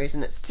book series,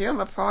 and it's still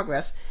in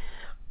progress,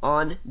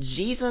 on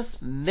Jesus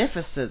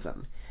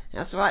mythicism.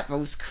 That's right,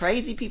 those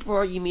crazy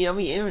people you meet on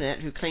the internet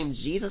who claim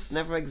Jesus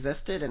never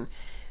existed, and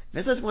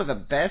this is one of the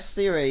best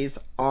series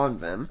on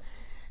them,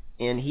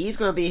 and he's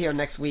going to be here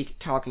next week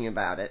talking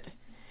about it.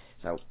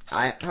 So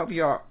I hope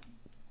you'll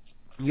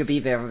be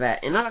there for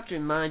that. And I'd like to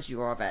remind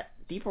you all that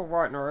Deeper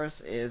Waters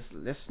is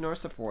listener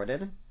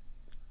supported.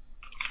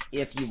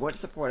 If you want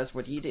to support us,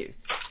 what do?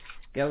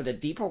 Go to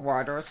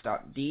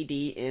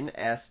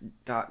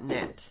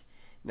deeperwaters.ddns.net.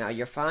 Now,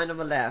 you'll find on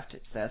the left,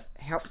 it says,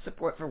 help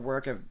support the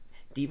work of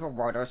Deeper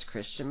Waters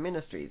Christian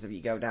Ministries. If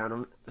you go down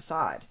on the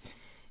side,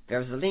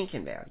 there's a link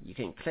in there. You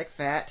can click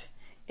that,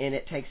 and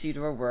it takes you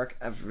to a work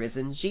of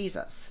Risen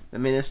Jesus, the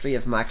ministry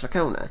of Mike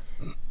Licona.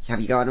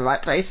 Have you gone to the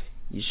right place?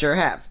 You sure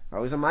have.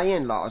 Those are my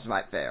in-laws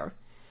right there.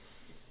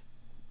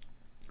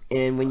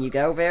 And when you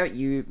go there,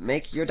 you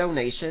make your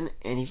donation,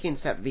 and if you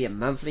can set to be a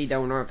monthly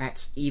donor,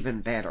 that's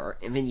even better.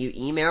 And then you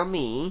email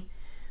me,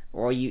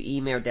 or you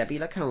email Debbie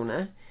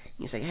Licona.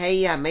 You say,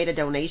 hey, I made a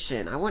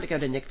donation. I want to go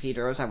to Nick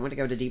Peters. I want to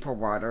go to Deeper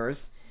Waters.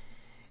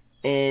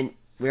 And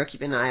we'll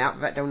keep an eye out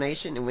for that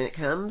donation. And when it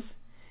comes,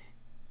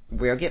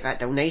 we'll get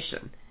that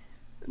donation.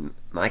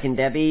 Mike and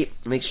Debbie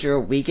make sure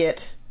we get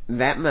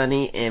that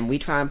money, and we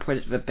try and put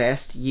it to the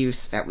best use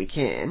that we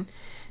can.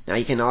 Now,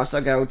 you can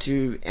also go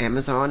to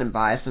Amazon and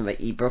buy some of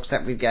the ebooks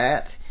that we've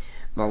got.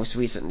 Most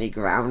recently,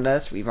 Ground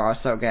Us. We've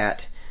also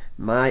got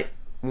my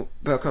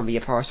book on the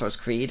Apostles'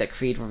 Creed, A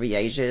Creed for the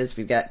Ages.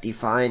 We've got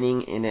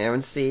Defining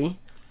Inerrancy.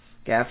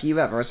 Got a few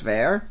others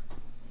there.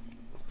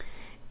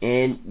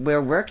 And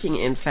we're working,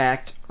 in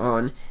fact,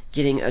 on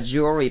getting a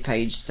jewelry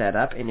page set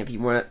up. And if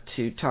you want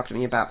to talk to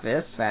me about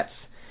this,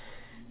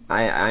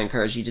 I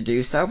encourage you to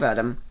do so. But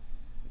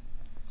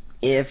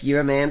if you're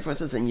a man, for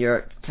instance, and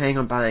you're planning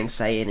on buying,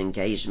 say, an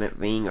engagement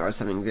ring or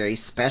something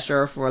very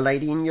special for a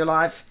lady in your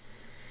life,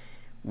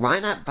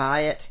 why not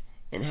buy it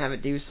and have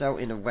it do so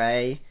in a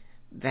way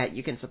that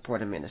you can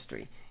support a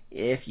ministry?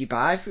 If you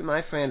buy through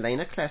my friend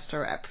Lena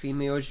Klester at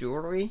Premier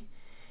Jewelry,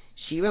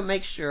 she will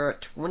make sure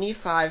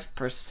 25%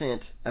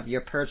 of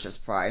your purchase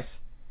price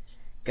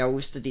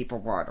goes to Deeper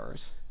Waters.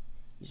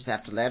 You just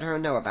have to let her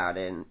know about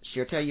it, and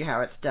she'll tell you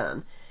how it's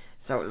done.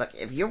 So, look,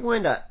 if you're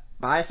going to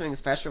buy something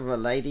special for a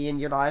lady in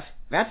your life,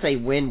 that's a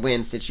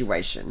win-win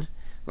situation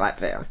right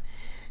there.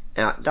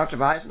 Now, Dr.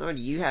 Beisner,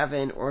 do you have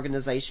an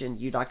organization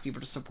you'd like people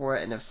to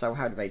support, and if so,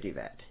 how do they do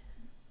that?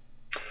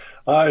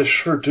 I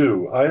sure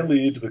do. I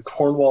lead the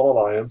Cornwall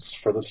Alliance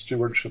for the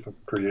Stewardship of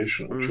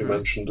Creation, which you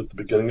mentioned at the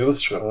beginning of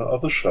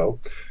the show.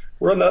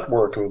 We're a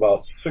network of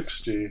about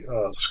 60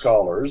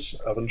 scholars,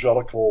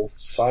 evangelical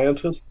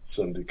scientists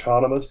and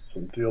economists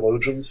and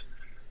theologians,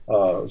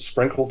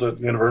 sprinkled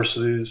at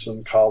universities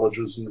and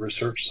colleges and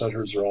research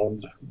centers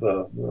around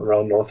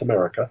North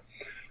America.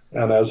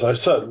 And as I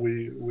said,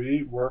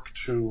 we work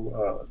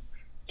to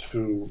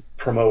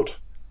promote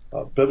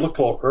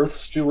biblical earth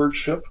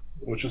stewardship,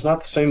 which is not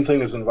the same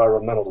thing as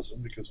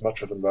environmentalism, because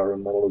much of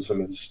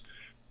environmentalism is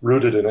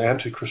rooted in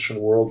anti-Christian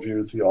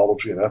worldview,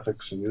 theology, and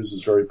ethics, and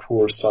uses very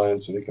poor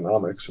science and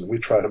economics. And we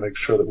try to make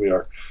sure that we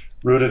are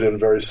rooted in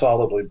very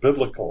solidly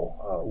biblical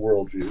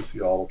worldview,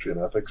 theology, and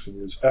ethics, and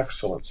use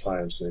excellent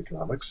science and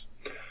economics.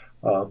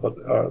 But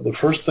the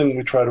first thing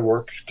we try to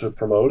work to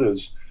promote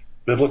is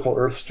biblical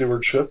earth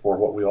stewardship, or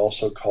what we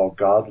also call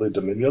godly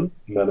dominion,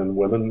 men and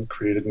women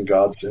created in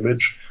God's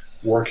image,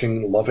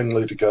 working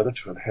lovingly together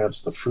to enhance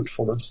the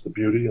fruitfulness, the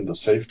beauty, and the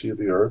safety of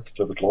the earth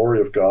to the glory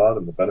of God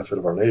and the benefit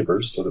of our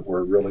neighbors, so that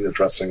we're really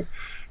addressing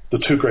the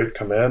two great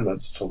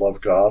commandments, to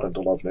love God and to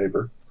love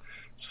neighbor.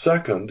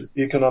 Second,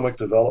 economic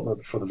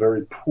development for the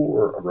very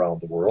poor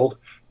around the world.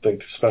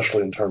 Think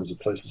especially in terms of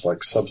places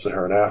like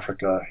sub-Saharan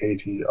Africa,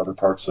 Haiti, other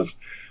parts of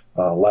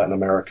Latin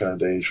America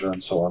and Asia,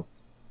 and so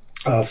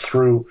on,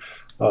 through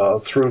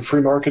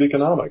free market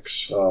economics,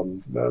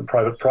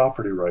 private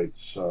property rights,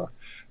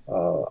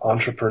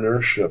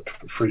 entrepreneurship,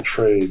 free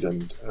trade,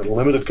 and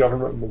limited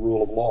government and the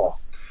rule of law.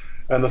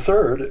 And the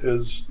third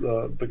is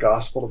the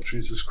gospel of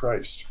Jesus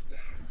Christ.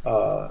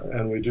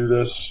 And we do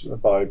this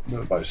by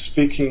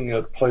speaking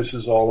at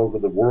places all over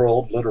the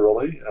world,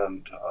 literally,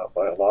 and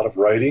by a lot of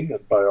writing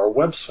and by our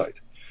website.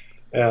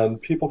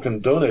 And people can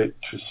donate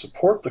to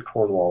support the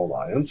Cornwall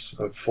Alliance,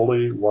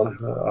 fully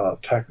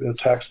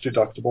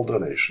tax-deductible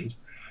donations,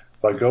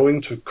 by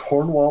going to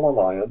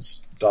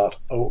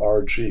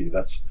cornwallalliance.org.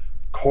 That's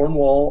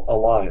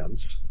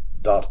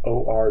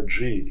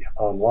cornwallalliance.org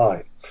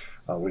online.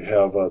 We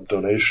have a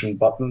donation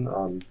button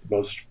on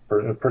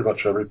pretty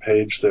much every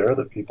page there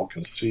that people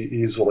can see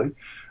easily.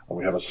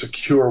 We have a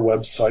secure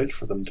website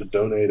for them to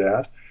donate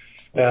at.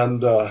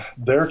 And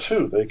there,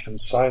 too, they can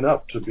sign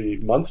up to be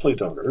monthly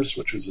donors,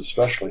 which is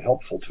especially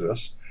helpful to us.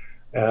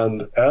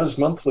 And as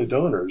monthly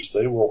donors,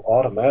 they will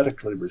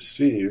automatically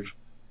receive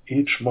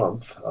each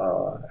month,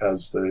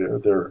 as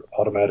their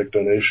automatic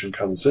donation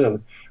comes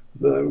in,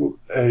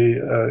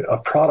 a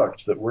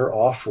product that we're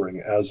offering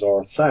as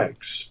our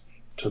thanks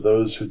to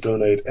those who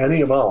donate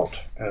any amount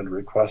and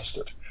request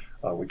it.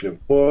 We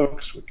give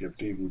books, we give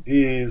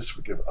DVDs,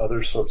 we give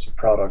other sorts of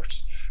products,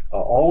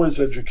 always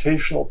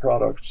educational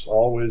products,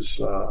 always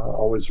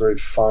very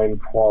fine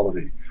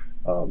quality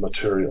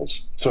materials.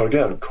 So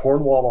again,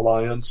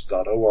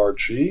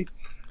 cornwallalliance.org,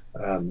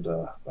 and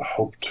I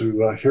hope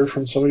to hear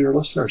from some of your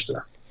listeners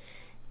there.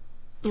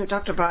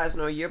 Dr.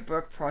 Bosno, your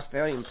book,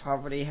 Prosperity and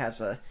Poverty, has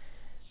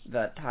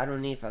the title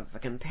underneath of The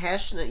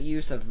Compassionate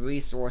Use of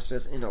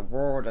Resources in a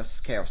World of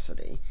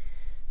Scarcity.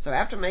 So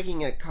after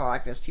making a call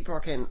like this, people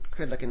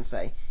could look and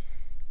say,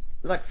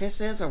 look, this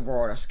is a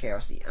world of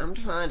scarcity. I'm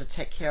trying to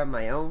take care of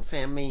my own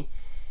family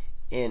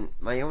and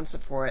my own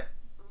support,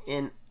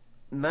 and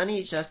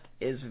money just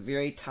is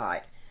very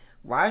tight.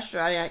 Why should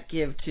I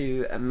give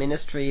to a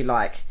ministry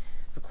like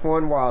the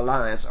Cornwall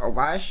Alliance, or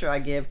why should I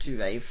give to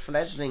a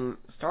fledgling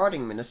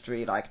starting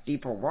ministry like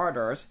Deeper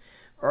Waters,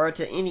 or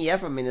to any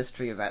other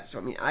ministry of that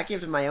sort? I mean, I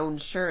give to my own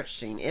church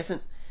scene.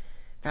 Isn't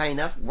that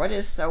enough? What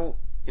is so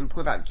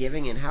important about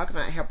giving, and how can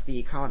I help the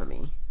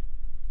economy?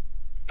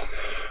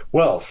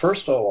 Well,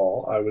 first of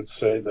all, I would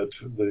say that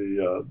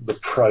the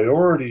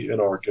priority in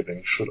our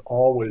giving should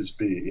always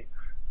be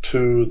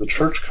to the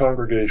church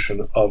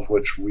congregation of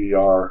which we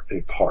are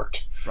a part.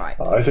 Right.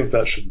 I think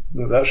that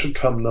should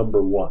come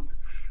number one.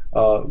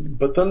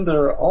 But then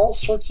there are all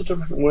sorts of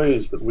different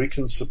ways that we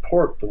can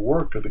support the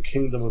work of the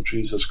kingdom of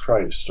Jesus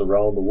Christ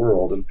around the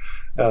world,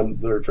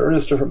 and there are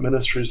various different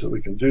ministries that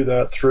we can do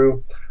that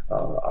through.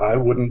 I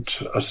wouldn't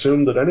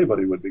assume that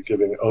anybody would be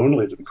giving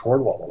only to the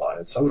Cornwall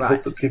Alliance. I would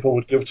hope that people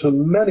would give to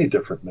many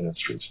different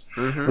ministries.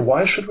 Mm-hmm. And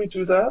why should we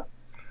do that?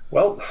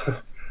 Well,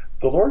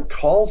 the Lord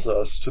calls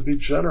us to be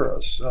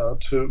generous,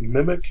 to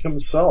mimic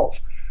himself.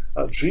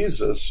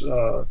 Jesus,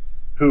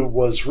 who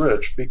was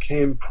rich,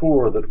 became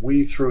poor that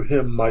we through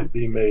him might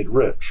be made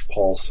rich,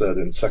 Paul said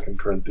in 2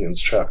 Corinthians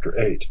chapter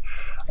 8.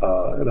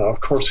 Now, of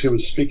course, he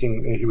was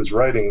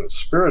writing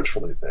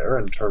spiritually there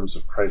in terms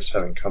of Christ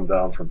having come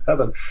down from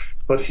heaven,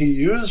 but he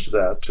used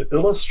that to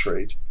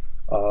illustrate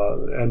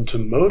and to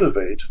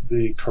motivate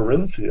the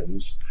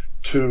Corinthians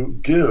to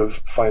give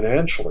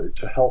financially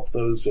to help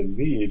those in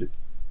need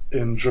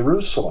in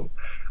Jerusalem.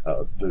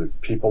 The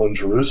people in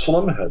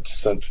Jerusalem had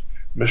sent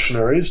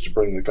missionaries to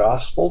bring the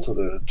gospel to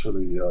the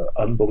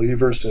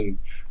unbelievers in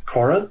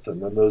Corinth,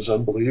 and then those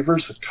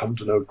unbelievers had come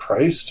to know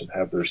Christ and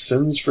have their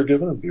sins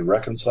forgiven and be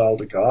reconciled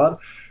to God.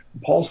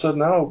 And Paul said,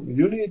 now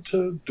you need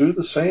to do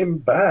the same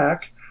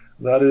back.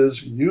 That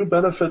is, you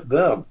benefit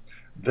them.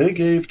 They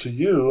gave to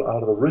you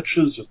out of the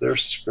riches of their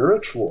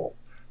spiritual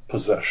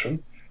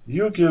possession.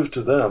 You give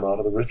to them out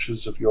of the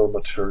riches of your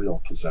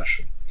material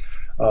possession.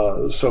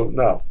 So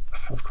now,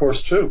 of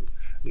course, too,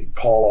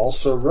 Paul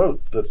also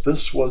wrote that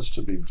this was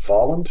to be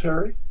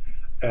voluntary,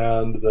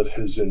 and that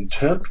his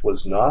intent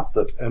was not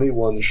that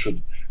anyone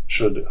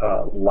should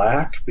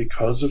lack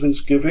because of his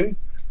giving,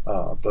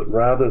 but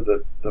rather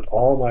that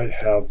all might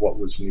have what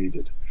was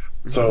needed.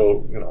 Mm-hmm.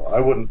 So, I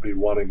wouldn't be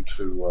wanting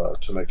to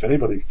make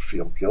anybody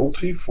feel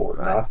guilty for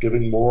not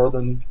giving more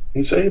than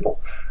he's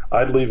able.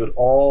 I'd leave it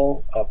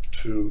all up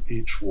to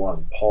each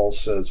one. Paul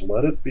says,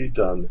 let it be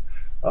done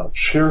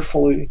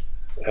cheerfully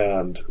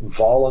and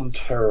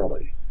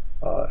voluntarily.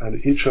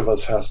 And each of us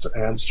has to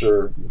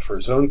answer for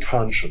his own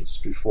conscience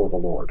before the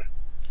Lord.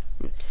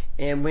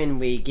 And when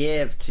we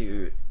give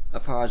to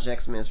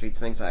apologetics ministry,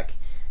 things like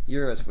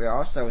yours, we're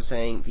also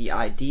saying the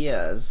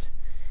ideas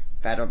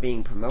that are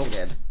being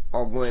promoted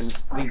are ones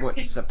we want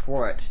to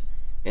support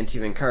and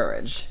to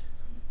encourage.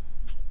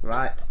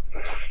 Right?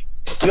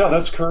 Yeah,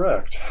 that's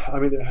correct. I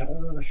mean,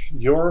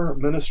 your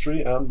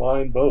ministry and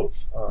mine both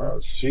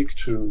seek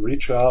to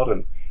reach out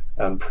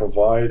and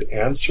provide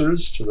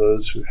answers to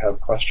those who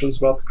have questions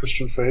about the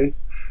Christian faith.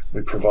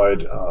 We provide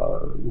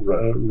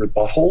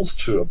rebuttals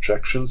to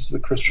objections to the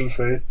Christian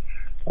faith.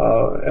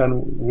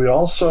 And we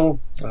also,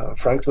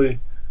 frankly,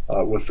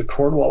 with the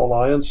Cornwall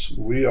Alliance,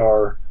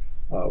 we're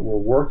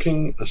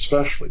working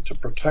especially to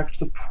protect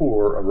the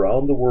poor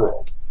around the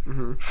world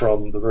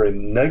from the very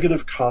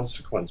negative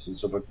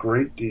consequences of a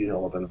great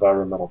deal of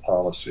environmental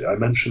policy. I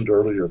mentioned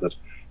earlier that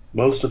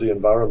most of the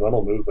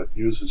environmental movement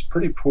uses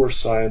pretty poor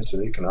science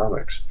and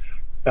economics.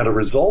 And a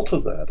result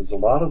of that is a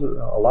lot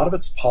of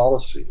its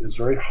policy is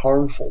very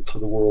harmful to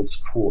the world's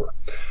poor.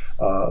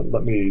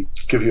 Let me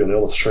give you an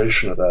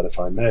illustration of that, if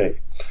I may.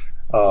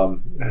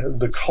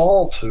 The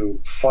call to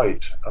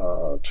fight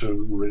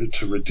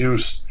to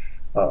reduce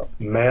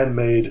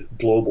man-made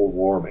global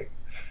warming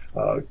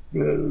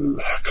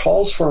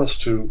calls for us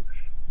to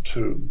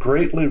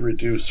greatly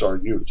reduce our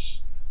use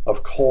of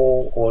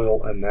coal,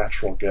 oil, and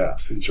natural gas.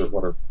 These are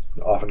what are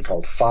often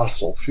called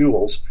fossil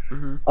fuels,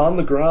 on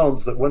the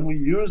grounds that when we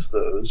use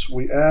those,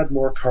 we add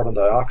more carbon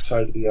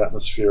dioxide to the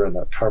atmosphere, and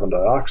that carbon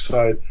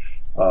dioxide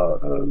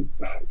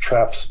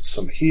traps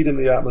some heat in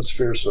the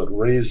atmosphere, so it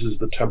raises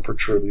the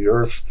temperature of the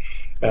Earth,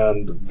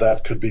 and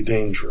that could be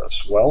dangerous.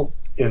 Well,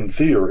 in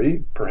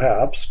theory,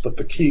 perhaps, but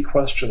the key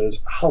question is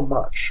how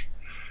much?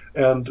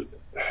 And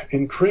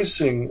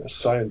increasing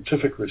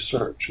scientific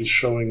research is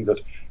showing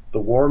that the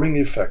warming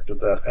effect of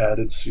that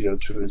added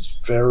CO2 is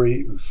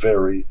very,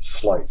 very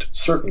slight,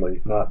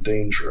 certainly not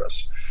dangerous.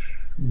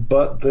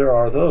 But there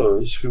are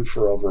those who,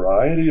 for a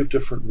variety of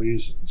different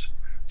reasons,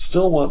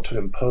 still want to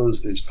impose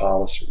these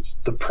policies.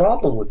 The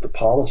problem with the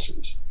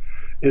policies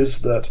is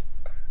that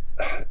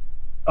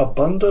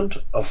abundant,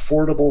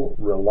 affordable,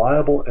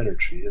 reliable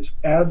energy is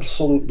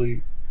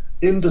absolutely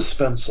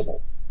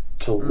indispensable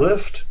to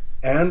lift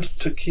and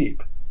to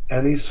keep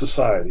any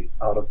society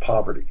out of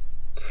poverty.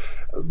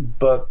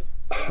 But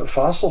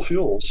fossil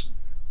fuels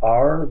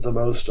are the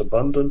most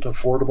abundant,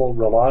 affordable,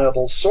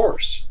 reliable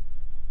source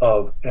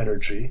of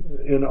energy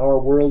in our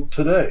world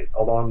today,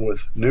 along with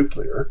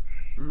nuclear.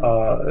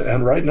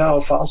 And right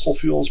now, fossil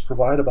fuels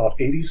provide about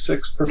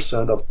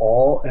 86% of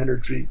all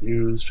energy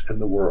used in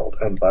the world.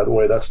 And by the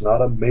way, that's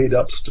not a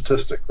made-up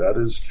statistic.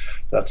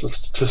 That's a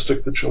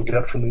statistic that you'll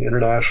get from the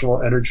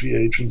International Energy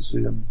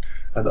Agency and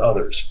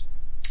others.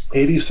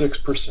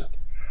 86%.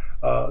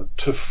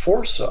 To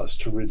force us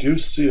to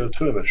reduce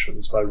CO2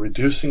 emissions by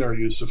reducing our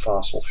use of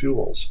fossil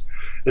fuels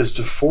is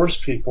to force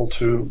people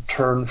to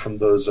turn from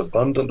those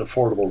abundant,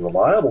 affordable,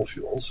 reliable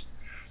fuels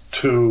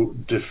to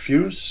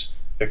diffuse,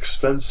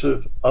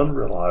 expensive,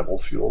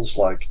 unreliable fuels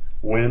like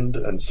wind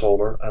and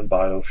solar and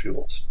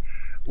biofuels.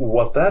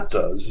 What that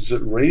does is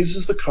it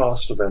raises the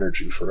cost of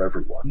energy for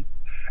everyone,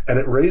 and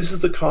it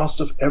raises the cost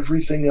of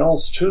everything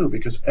else too,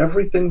 because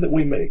everything that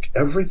we make,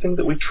 everything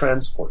that we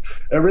transport,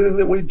 everything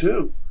that we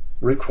do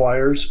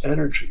requires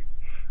energy.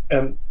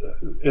 And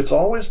it's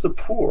always the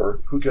poor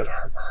who get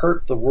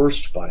hurt the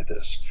worst by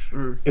this.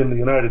 In the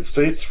United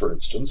States, for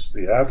instance,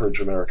 the average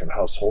American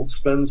household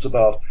spends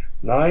about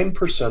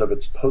 9% of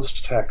its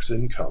post-tax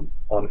income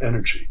on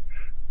energy.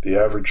 The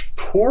average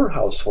poor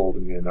household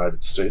in the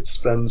United States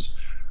spends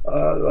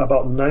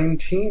about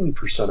 19%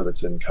 of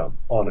its income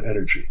on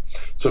energy.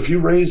 So if you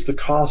raise the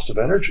cost of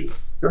energy,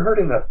 you're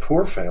hurting that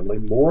poor family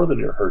more than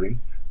you're hurting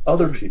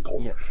other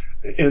people.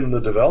 Yeah. In the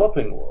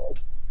developing world,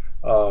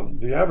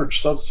 the average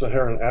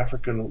sub-Saharan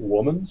African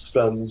woman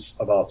spends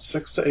about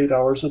 6 to 8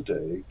 hours a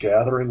day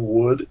gathering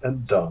wood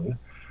and dung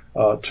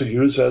to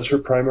use as her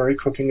primary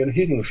cooking and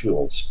heating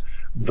fuels.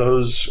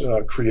 Those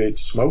create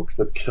smoke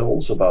that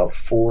kills about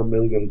 4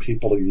 million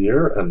people a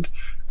year and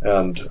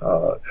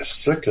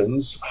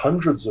sickens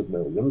hundreds of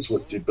millions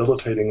with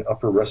debilitating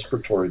upper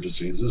respiratory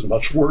diseases,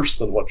 much worse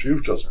than what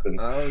you've just been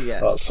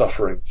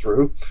suffering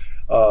through.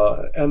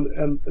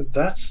 And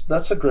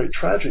that's a great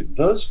tragedy.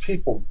 Those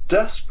people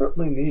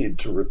desperately need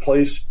to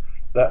replace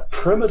that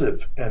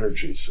primitive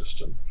energy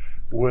system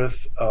with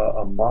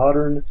a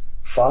modern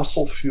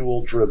fossil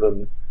fuel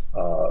driven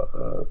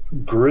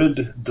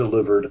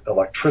grid-delivered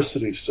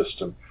electricity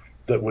system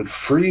that would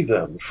free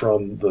them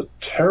from the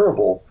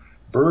terrible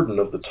burden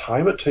of the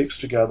time it takes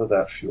to gather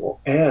that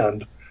fuel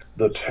and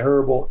the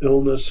terrible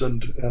illness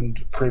and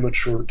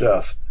premature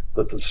death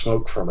that the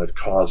smoke from it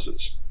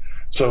causes.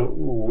 So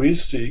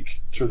we seek,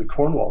 through the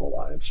Cornwall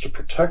Alliance, to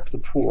protect the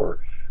poor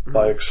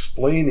by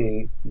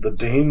explaining the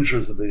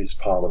dangers of these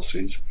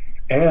policies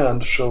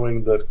and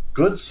showing that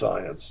good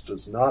science does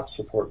not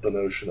support the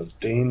notion of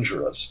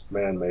dangerous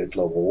man-made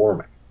global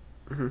warming.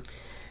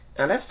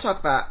 Now let's talk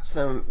about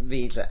some of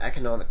these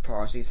economic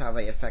policies, how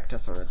they affect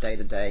us on a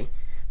day-to-day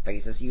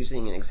basis.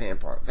 Using an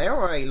example, there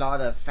are a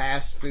lot of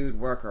fast food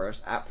workers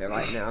out there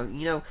right now.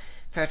 You know,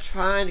 they're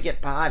trying to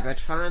get by, they're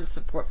trying to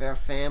support their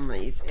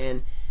families,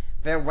 and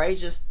their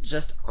wages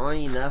just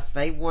aren't enough.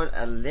 They want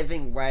a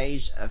living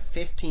wage of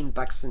 $15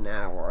 an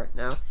hour.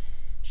 Now,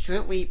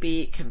 shouldn't we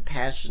be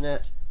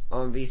compassionate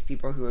on these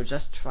people who are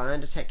just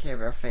trying to take care of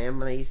their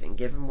families and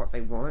give them what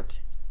they want?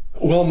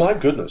 Well, my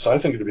goodness, I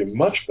think it would be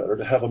much better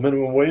to have a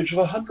minimum wage of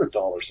 $100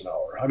 an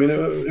hour. I mean,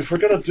 if we're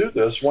going to do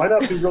this, why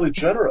not be really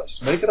generous?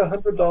 Make it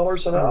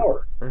 $100 an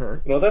hour.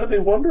 You know, that'd be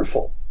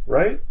wonderful,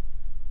 right?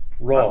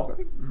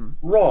 Wrong.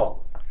 Wrong.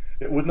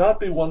 It would not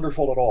be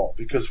wonderful at all,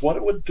 because what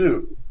it would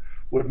do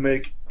would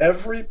make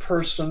every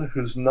person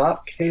who's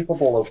not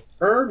capable of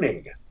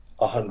earning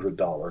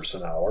 $100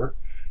 an hour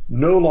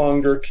no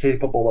longer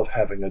capable of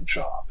having a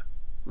job.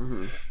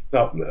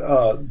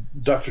 Now,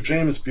 Dr.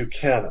 James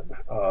Buchanan,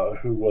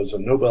 who was a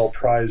Nobel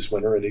Prize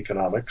winner in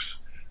economics,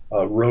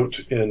 wrote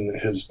in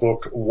his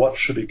book, What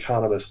Should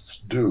Economists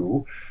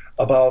Do?,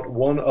 about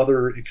one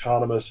other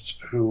economist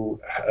who,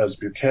 as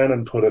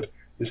Buchanan put it,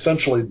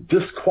 essentially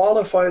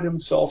disqualified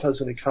himself as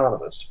an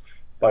economist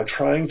by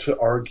trying to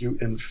argue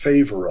in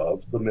favor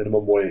of the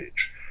minimum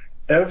wage.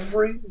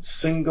 Every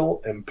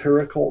single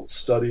empirical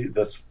study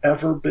that's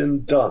ever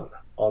been done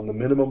on the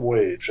minimum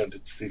wage and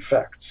its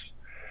effects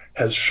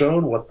has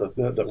shown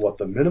that what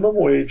the minimum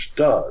wage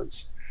does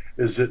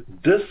is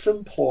it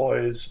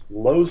disemploys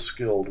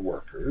low-skilled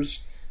workers,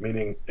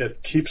 meaning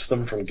it keeps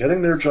them from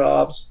getting their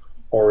jobs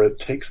or it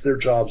takes their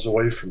jobs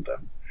away from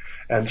them,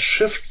 and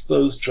shifts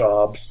those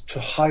jobs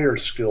to higher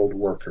skilled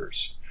workers.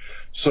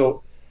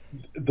 So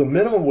the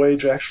minimum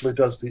wage actually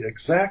does the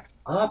exact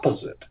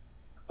opposite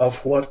of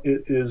what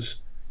it is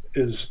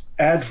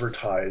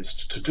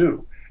advertised to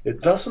do. It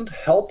doesn't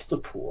help the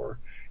poor.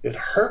 It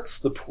hurts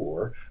the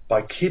poor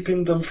by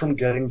keeping them from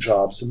getting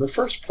jobs in the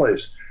first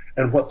place.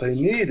 And what they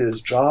need is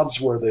jobs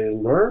where they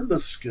learn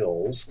the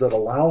skills that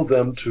allow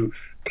them to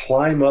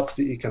climb up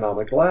the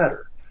economic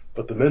ladder.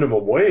 But the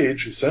minimum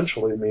wage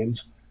essentially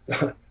means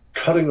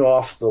cutting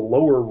off the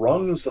lower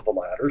rungs of the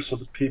ladder so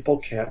that people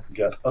can't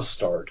get a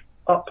start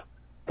up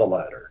the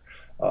ladder.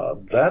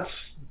 That's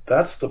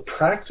the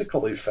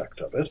practical effect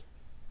of it.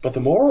 But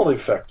the moral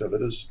effect of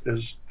it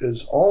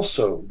is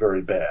also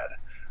very bad.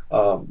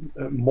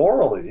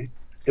 Morally,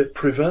 it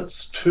prevents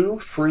two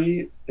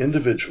free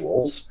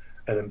individuals,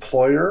 an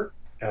employer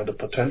and a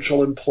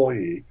potential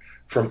employee,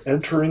 from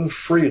entering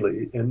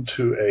freely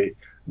into a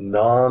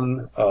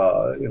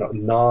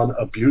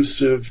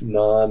non-abusive,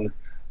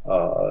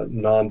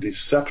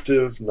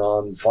 non-deceptive,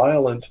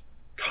 non-violent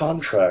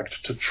contract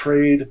to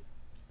trade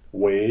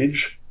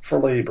wage for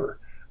labor.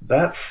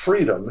 That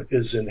freedom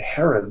is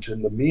inherent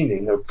in the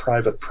meaning of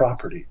private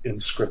property in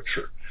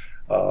Scripture.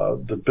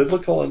 The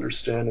biblical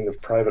understanding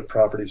of private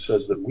property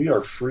says that we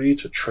are free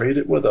to trade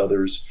it with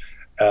others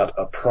at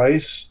a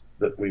price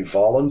that we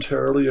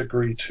voluntarily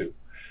agree to.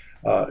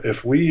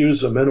 If we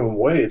use a minimum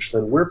wage,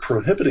 then we're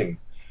prohibiting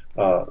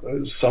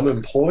some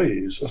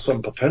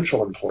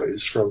potential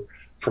employees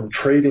from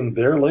trading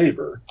their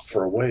labor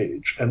for a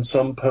wage, and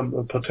some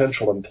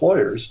potential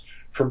employers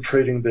from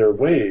trading their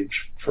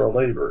wage for a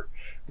labor.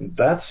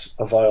 That's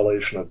a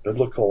violation of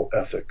biblical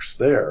ethics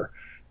there.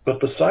 But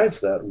besides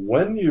that,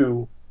 when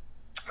you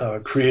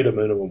create a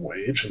minimum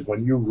wage and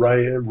when you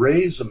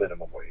raise a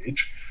minimum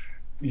wage,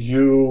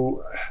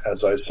 you,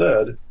 as I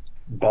said,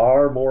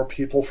 bar more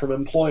people from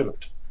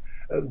employment.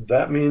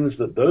 That means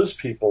that those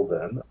people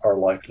then are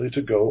likely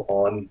to go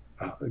on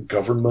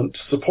government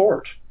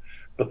support.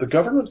 But the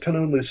government can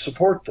only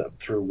support them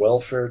through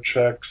welfare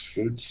checks,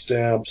 food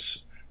stamps,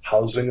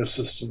 housing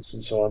assistance,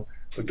 and so on.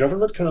 The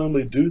government can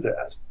only do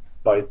that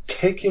by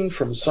taking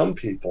from some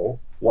people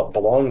what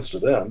belongs to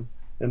them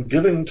and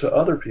giving to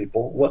other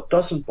people what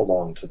doesn't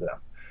belong to them.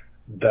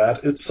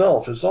 That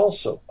itself is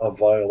also a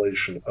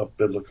violation of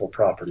biblical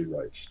property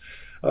rights.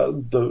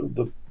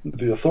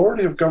 The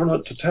authority of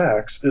government to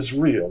tax is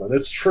real, and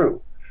it's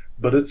true,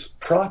 but it's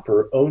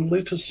proper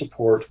only to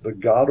support the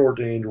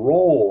God-ordained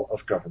role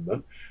of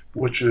government,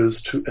 which is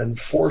to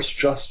enforce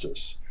justice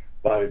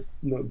by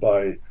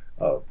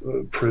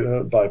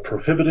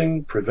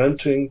prohibiting,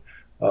 preventing,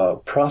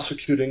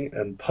 prosecuting,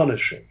 and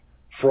punishing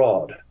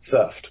fraud,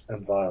 theft,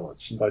 and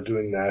violence, and by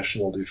doing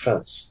national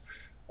defense.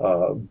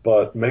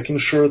 But making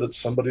sure that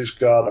somebody's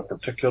got a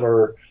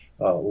particular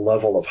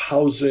level of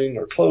housing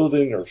or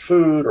clothing or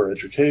food or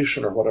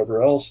education or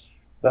whatever else,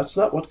 that's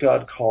not what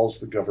God calls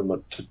the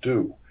government to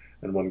do.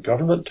 And when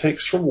government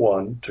takes from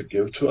one to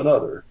give to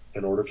another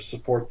in order to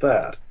support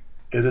that,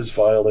 it is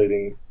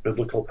violating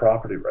biblical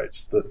property rights.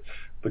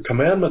 The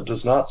commandment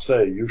does not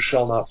say you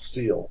shall not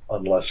steal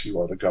unless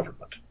you are the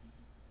government.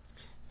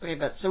 Okay,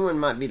 but someone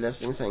might be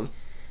listening saying,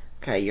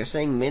 okay, you're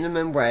saying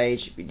minimum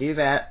wage, if you do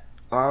that,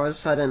 all of a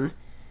sudden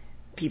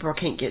people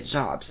can't get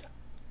jobs.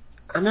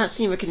 I'm not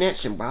seeing a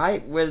connection.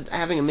 Why would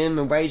having a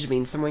minimum wage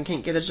mean someone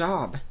can't get a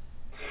job?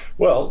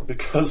 Well,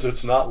 because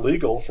it's not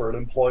legal for an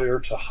employer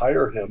to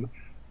hire him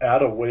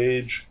at a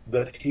wage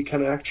that he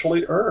can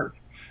actually earn.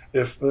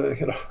 If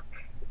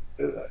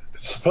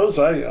suppose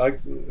I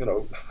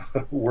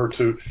were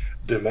to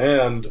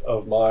demand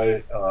of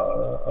my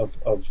of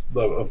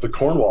the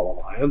Cornwall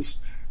Alliance,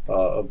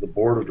 of the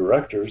board of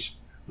directors,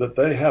 that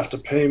they have to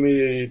pay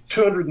me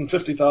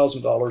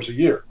 $250,000 a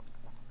year.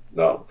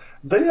 No,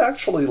 they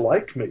actually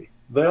like me.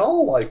 They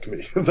all like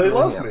me. They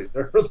love me.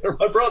 They're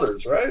my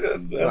brothers, right,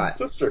 and right.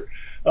 Sister.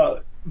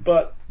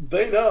 But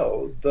they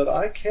know that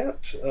I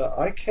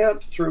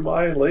can't through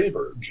my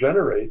labor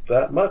generate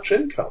that much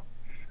income,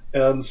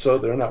 and so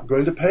they're not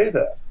going to pay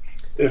that.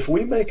 If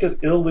we make it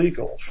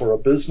illegal for a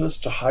business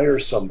to hire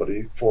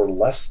somebody for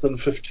less than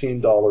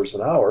 $15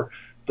 an hour,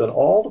 then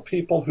all the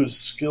people whose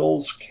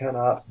skills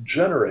cannot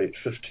generate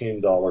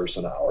 $15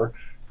 an hour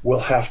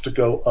will have to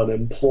go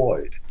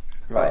unemployed.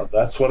 Right.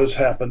 That's what has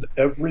happened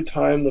every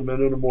time the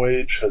minimum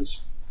wage has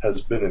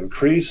been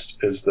increased,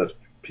 is that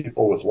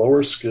people with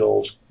lower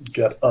skills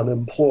get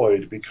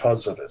unemployed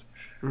because of it.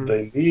 Mm.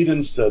 They need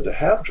instead to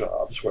have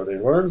jobs where they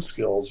learn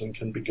skills and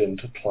can begin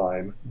to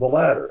climb the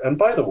ladder. And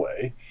by the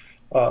way,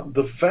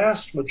 the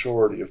vast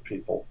majority of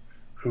people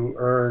who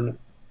earn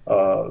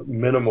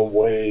minimum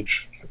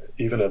wage,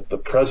 even at the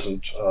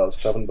present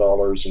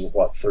 $7.35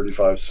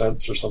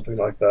 or something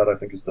like that, I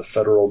think is the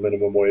federal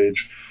minimum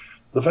wage.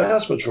 The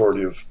vast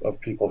majority of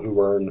people who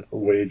earn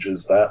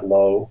wages that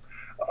low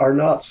are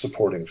not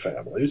supporting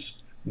families.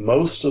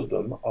 Most of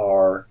them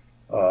are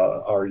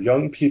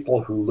young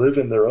people who live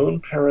in their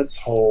own parents'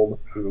 home,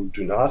 who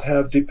do not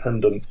have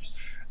dependents,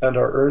 and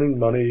are earning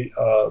money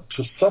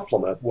to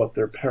supplement what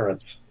their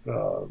parents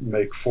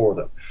make for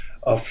them.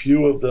 A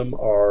few of them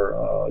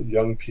are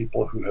young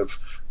people who have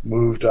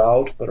moved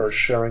out but are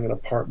sharing an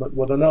apartment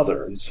with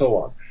another, and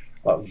so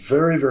on.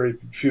 Very, very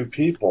few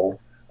people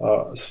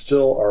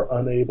still are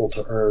unable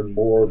to earn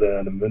more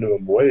than a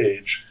minimum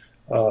wage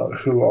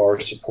who are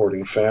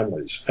supporting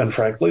families. And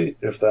frankly,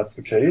 if that's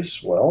the case,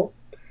 well,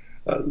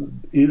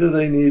 either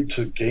they need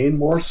to gain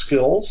more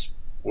skills,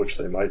 which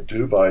they might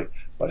do by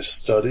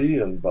study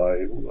and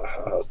by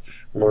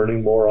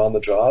learning more on the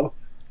job,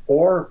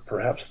 or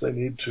perhaps they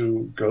need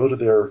to go to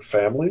their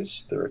families,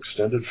 their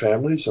extended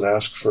families, and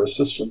ask for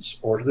assistance,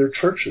 or to their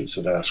churches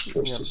and ask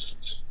for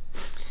assistance.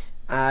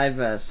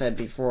 I've said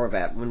before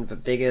that one of the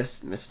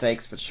biggest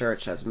mistakes the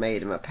church has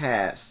made in the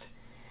past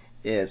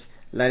is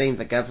letting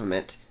the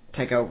government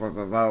take over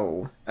the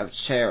role of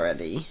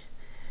charity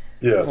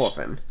for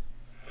them.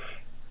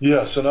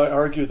 Yes, and I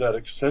argue that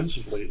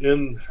extensively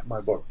in my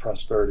book,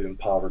 Prosperity and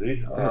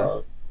Poverty.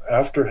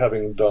 After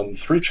having done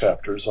 3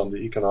 chapters on the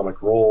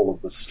economic role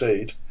of the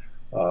state,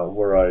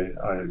 where I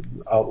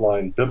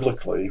outline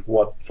biblically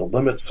what the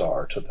limits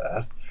are to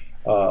that,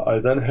 I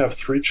then have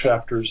 3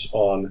 chapters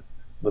on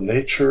the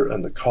nature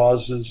and the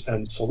causes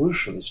and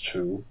solutions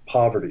to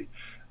poverty.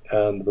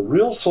 And the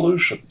real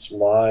solutions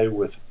lie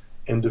with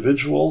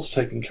individuals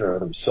taking care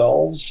of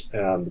themselves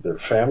and their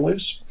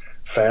families,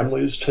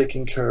 families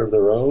taking care of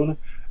their own,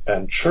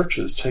 and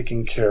churches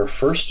taking care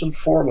first and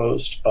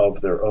foremost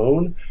of their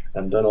own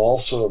and then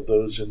also of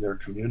those in their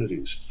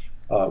communities.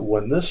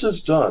 When this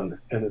is done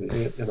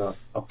in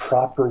a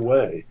proper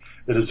way,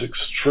 it is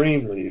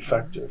extremely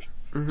effective.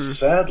 Mm-hmm.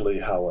 Sadly,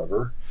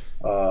 however,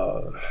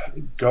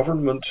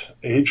 government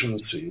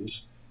agencies,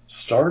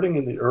 starting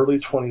in the early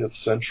 20th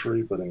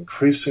century, but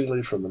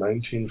increasingly from the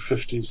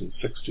 1950s and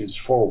 60s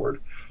forward,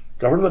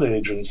 government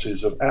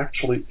agencies have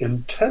actually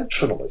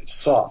intentionally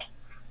sought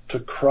to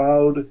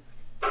crowd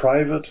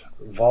private,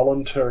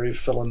 voluntary,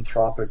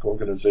 philanthropic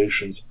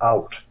organizations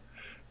out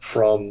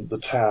from the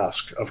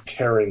task of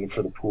caring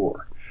for the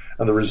poor.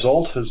 And the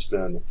result has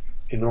been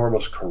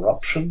enormous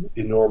corruption,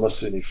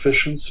 enormous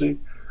inefficiency,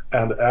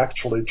 and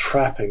actually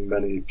trapping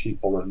many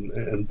people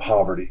in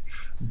poverty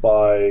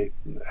by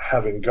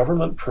having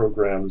government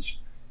programs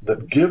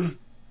that give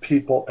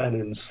people an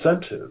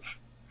incentive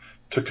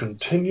to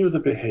continue the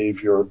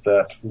behavior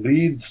that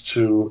leads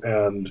to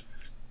and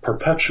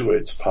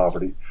perpetuates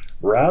poverty,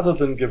 rather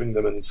than giving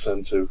them an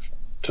incentive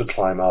to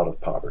climb out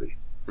of poverty.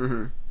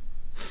 Mm-hmm.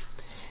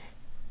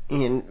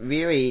 And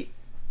really,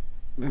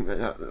 a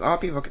lot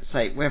of people could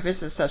say, well,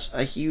 this is such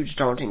a huge,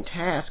 daunting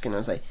task, and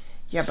I say,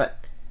 yeah, but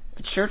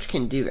the church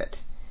can do it.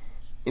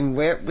 And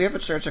we're the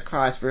Church of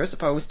Christ. We're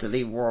supposed to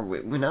lead war.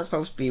 We're not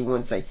supposed to be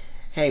one to say,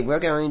 hey, we're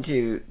going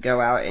to go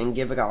out and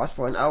give the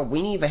gospel, and oh,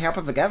 we need the help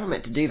of the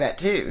government to do that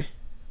too.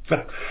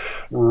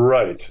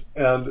 Right.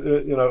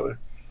 And,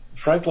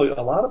 frankly,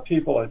 a lot of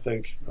people, I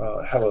think,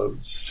 have a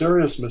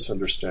serious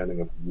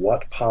misunderstanding of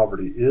what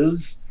poverty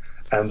is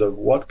and of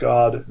what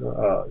God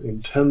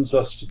intends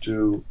us to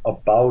do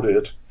about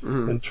it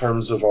in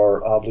terms of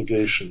our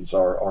obligations,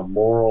 our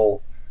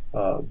moral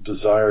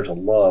desire to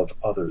love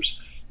others.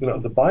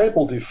 The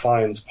Bible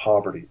defines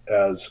poverty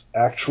as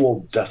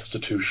actual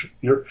destitution.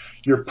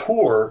 You're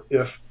poor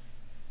if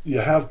you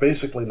have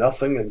basically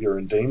nothing and you're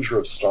in danger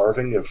of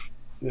starving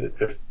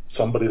if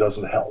somebody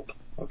doesn't help.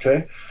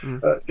 Okay?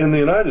 In the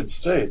United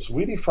States,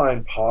 we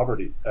define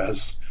poverty as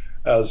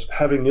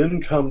having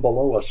income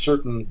below a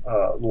certain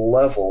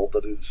level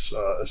that is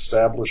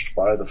established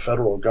by the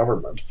federal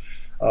government.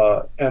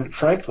 And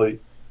frankly,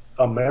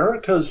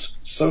 America's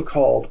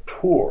so-called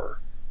poor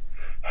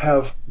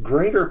have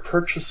greater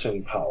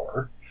purchasing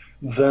power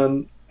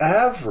than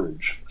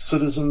average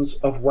citizens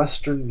of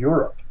Western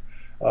Europe.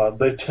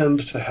 They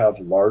tend to have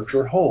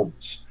larger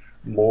homes,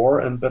 more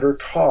and better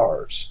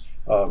cars,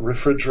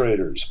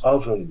 refrigerators,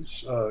 ovens,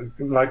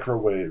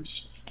 microwaves,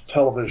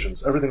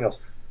 televisions, everything else.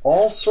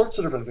 All sorts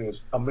of different things.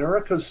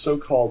 America's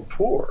so-called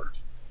poor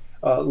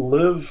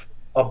live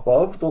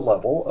above the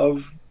level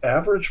of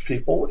average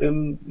people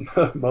in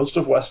most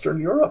of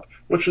Western Europe,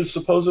 which is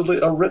supposedly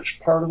a rich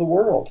part of the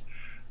world.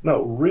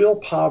 No, real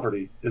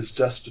poverty is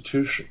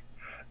destitution.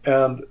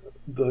 And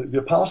the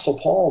Apostle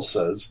Paul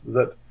says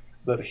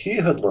that he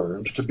had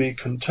learned to be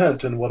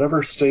content in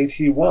whatever state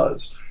he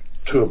was,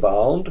 to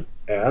abound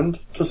and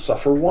to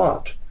suffer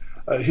want.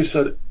 He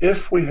said,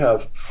 if we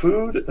have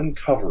food and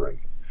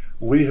covering,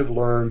 we have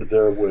learned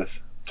therewith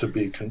to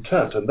be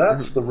content. And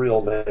that's the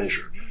real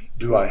measure.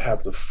 Do I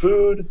have the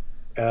food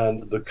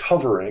and the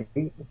covering,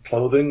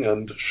 clothing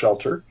and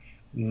shelter,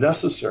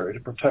 necessary to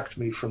protect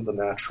me from the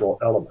natural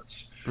elements?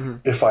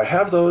 If I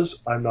have those,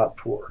 I'm not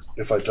poor.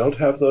 If I don't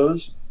have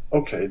those,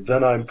 okay,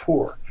 then I'm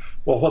poor.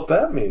 Well, what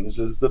that means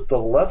is that the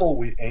level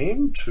we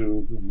aim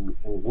to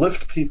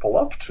lift people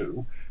up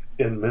to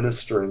in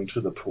ministering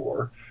to the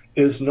poor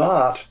is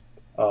not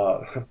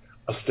a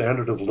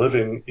standard of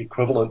living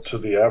equivalent to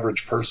the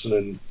average person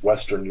in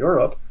Western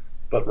Europe,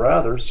 but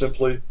rather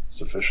simply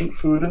sufficient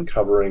food and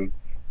covering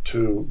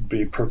to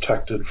be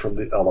protected from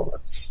the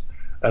elements.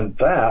 And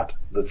that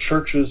the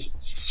churches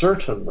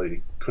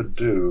certainly could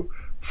do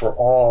for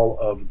all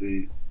of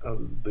the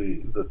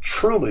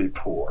truly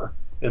poor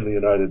in the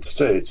United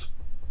States,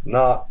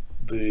 not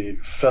the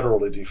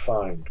federally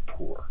defined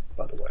poor,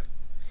 by the way.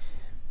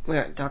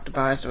 Well, Dr.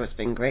 Beisel, it's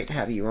been great to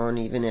have you on,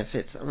 even if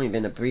it's only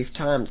been a brief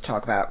time, to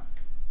talk about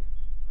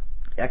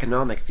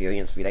economic theory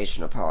and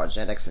relational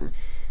apologetics. And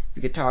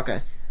we could talk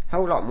a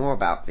whole lot more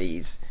about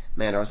these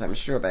matters, I'm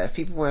sure. But if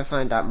people want to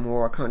find out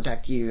more,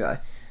 contact you,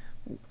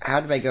 how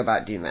do they go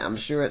about doing that? I'm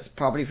sure it's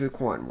probably through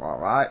Cornwall,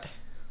 right?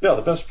 Yeah,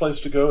 the best place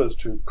to go is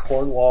to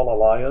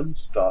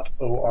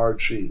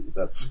cornwallalliance.org.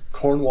 That's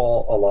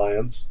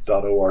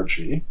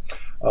cornwallalliance.org.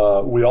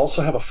 We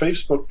also have a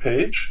Facebook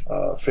page,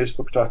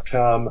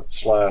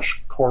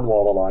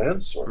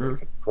 facebook.com/CornwallAlliance, or you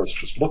can, of course,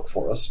 just look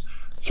for us,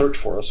 search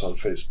for us on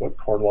Facebook,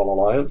 Cornwall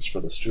Alliance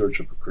for the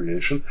Stewardship of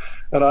Creation.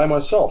 And I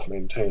myself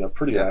maintain a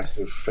pretty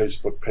active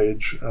Facebook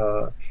page,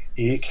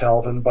 E.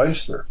 Calvin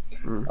Beisner.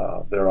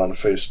 They're on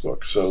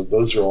Facebook. So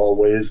those are all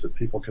ways that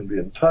people can be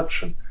in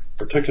touch, and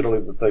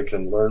particularly that they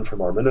can learn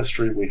from our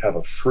ministry. We have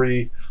a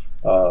free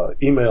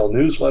email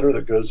newsletter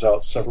that goes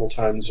out several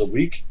times a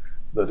week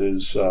that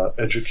is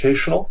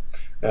educational,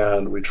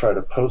 and we try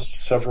to post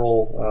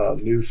several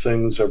new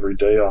things every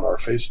day on our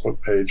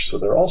Facebook page. So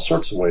there are all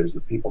sorts of ways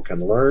that people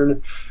can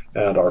learn,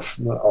 and our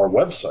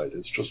website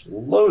is just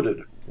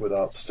loaded with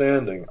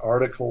outstanding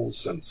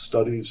articles and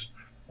studies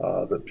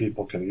that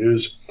people can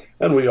use.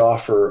 And we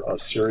offer a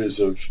series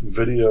of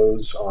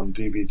videos on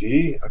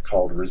DVD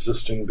called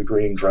Resisting the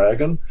Green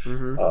Dragon,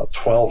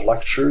 12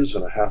 lectures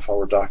and a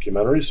half-hour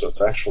documentary. So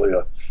it's actually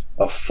a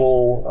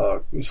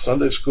full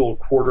Sunday school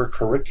quarter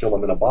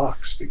curriculum in a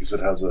box, because it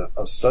has a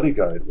study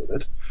guide with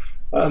it.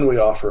 And we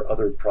offer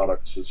other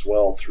products as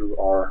well through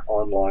our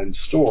online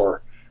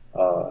store,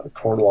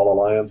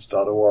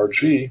 cornwallalliance.org.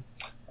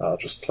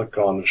 Just click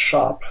on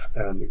Shop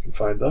and you can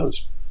find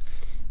those.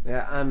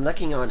 Yeah, I'm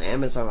looking on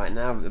Amazon right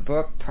now. The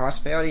book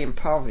Prosperity and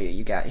Poverty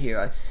you got here.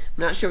 I'm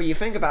not sure what you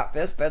think about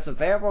this, but it's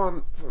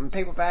available from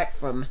paperback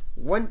from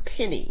 1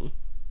 penny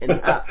and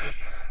up.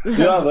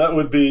 Yeah, that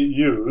would be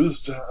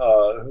used.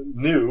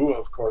 New,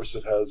 of course,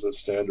 it has a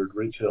standard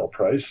retail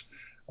price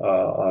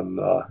on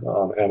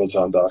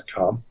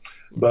Amazon.com.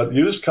 But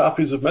used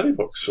copies of many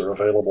books are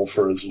available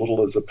for as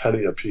little as a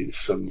penny a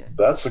piece, and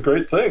that's a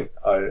great thing.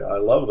 I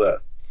love that.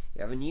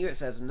 Yeah, the new, it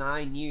says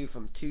 9 new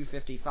from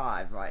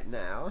 $2.55 right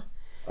now.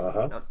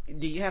 Now,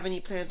 do you have any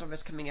plans on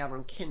this coming out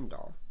on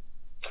Kindle?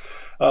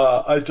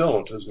 I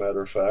don't, as a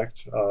matter of fact,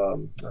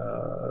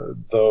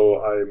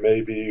 though I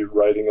may be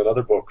writing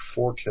another book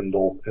for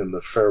Kindle in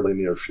the fairly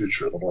near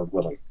future, the Lord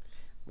willing.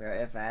 Well,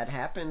 if that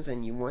happens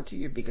and you want to,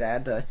 we'd be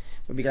glad to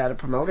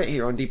promote it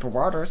here on Deeper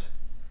Waters.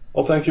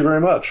 Well, thank you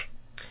very much.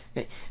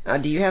 Okay.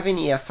 Do you have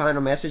any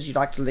final message you'd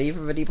like to leave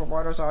with the Deeper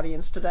Waters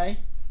audience today?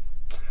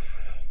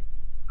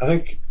 I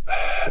think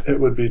it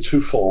would be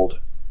twofold.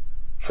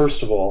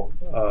 First of all,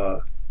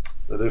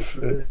 that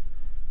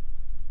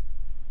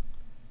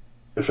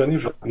if any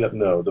of them yet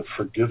know the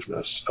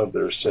forgiveness of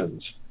their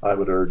sins, I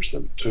would urge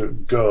them to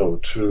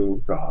go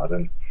to God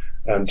and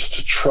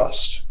to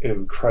trust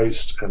in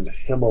Christ and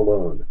Him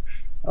alone,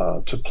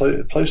 to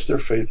place their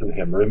faith in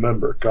Him.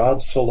 Remember,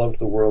 God so loved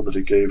the world that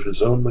He gave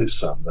His only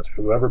Son, that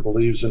whoever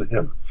believes in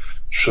Him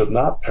should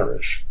not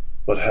perish,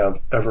 but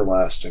have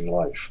everlasting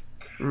life.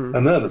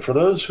 And then for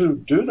those who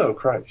do know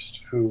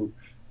Christ, who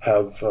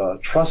have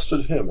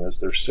trusted Him as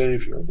their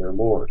Savior and their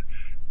Lord,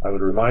 I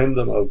would remind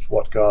them of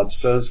what God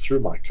says through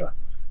Micah.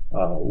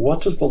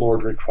 What does the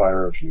Lord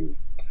require of you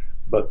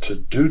but to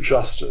do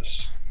justice,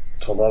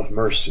 to love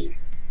mercy,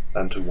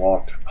 and to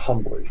walk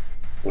humbly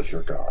with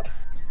your God?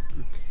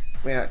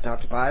 Well,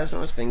 Dr.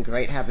 Beisel, it's been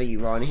great having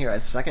you on here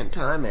a second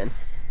time, and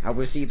I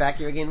will see you back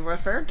here again for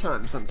a third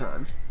time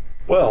sometime.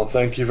 Well,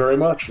 thank you very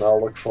much, and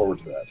I'll look forward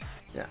to that.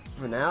 Yeah.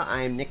 For now,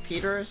 I am Nick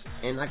Peters,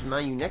 and I'd like to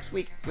remind you, next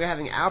week we're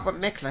having Albert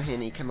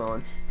McLahenny come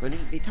on. We're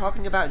going to be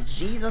talking about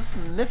Jesus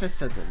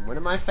mythicism, one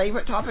of my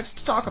favorite topics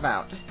to talk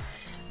about.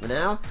 For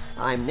now,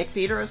 I'm Nick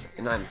Peters,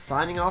 and I'm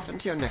signing off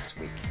until next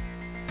week.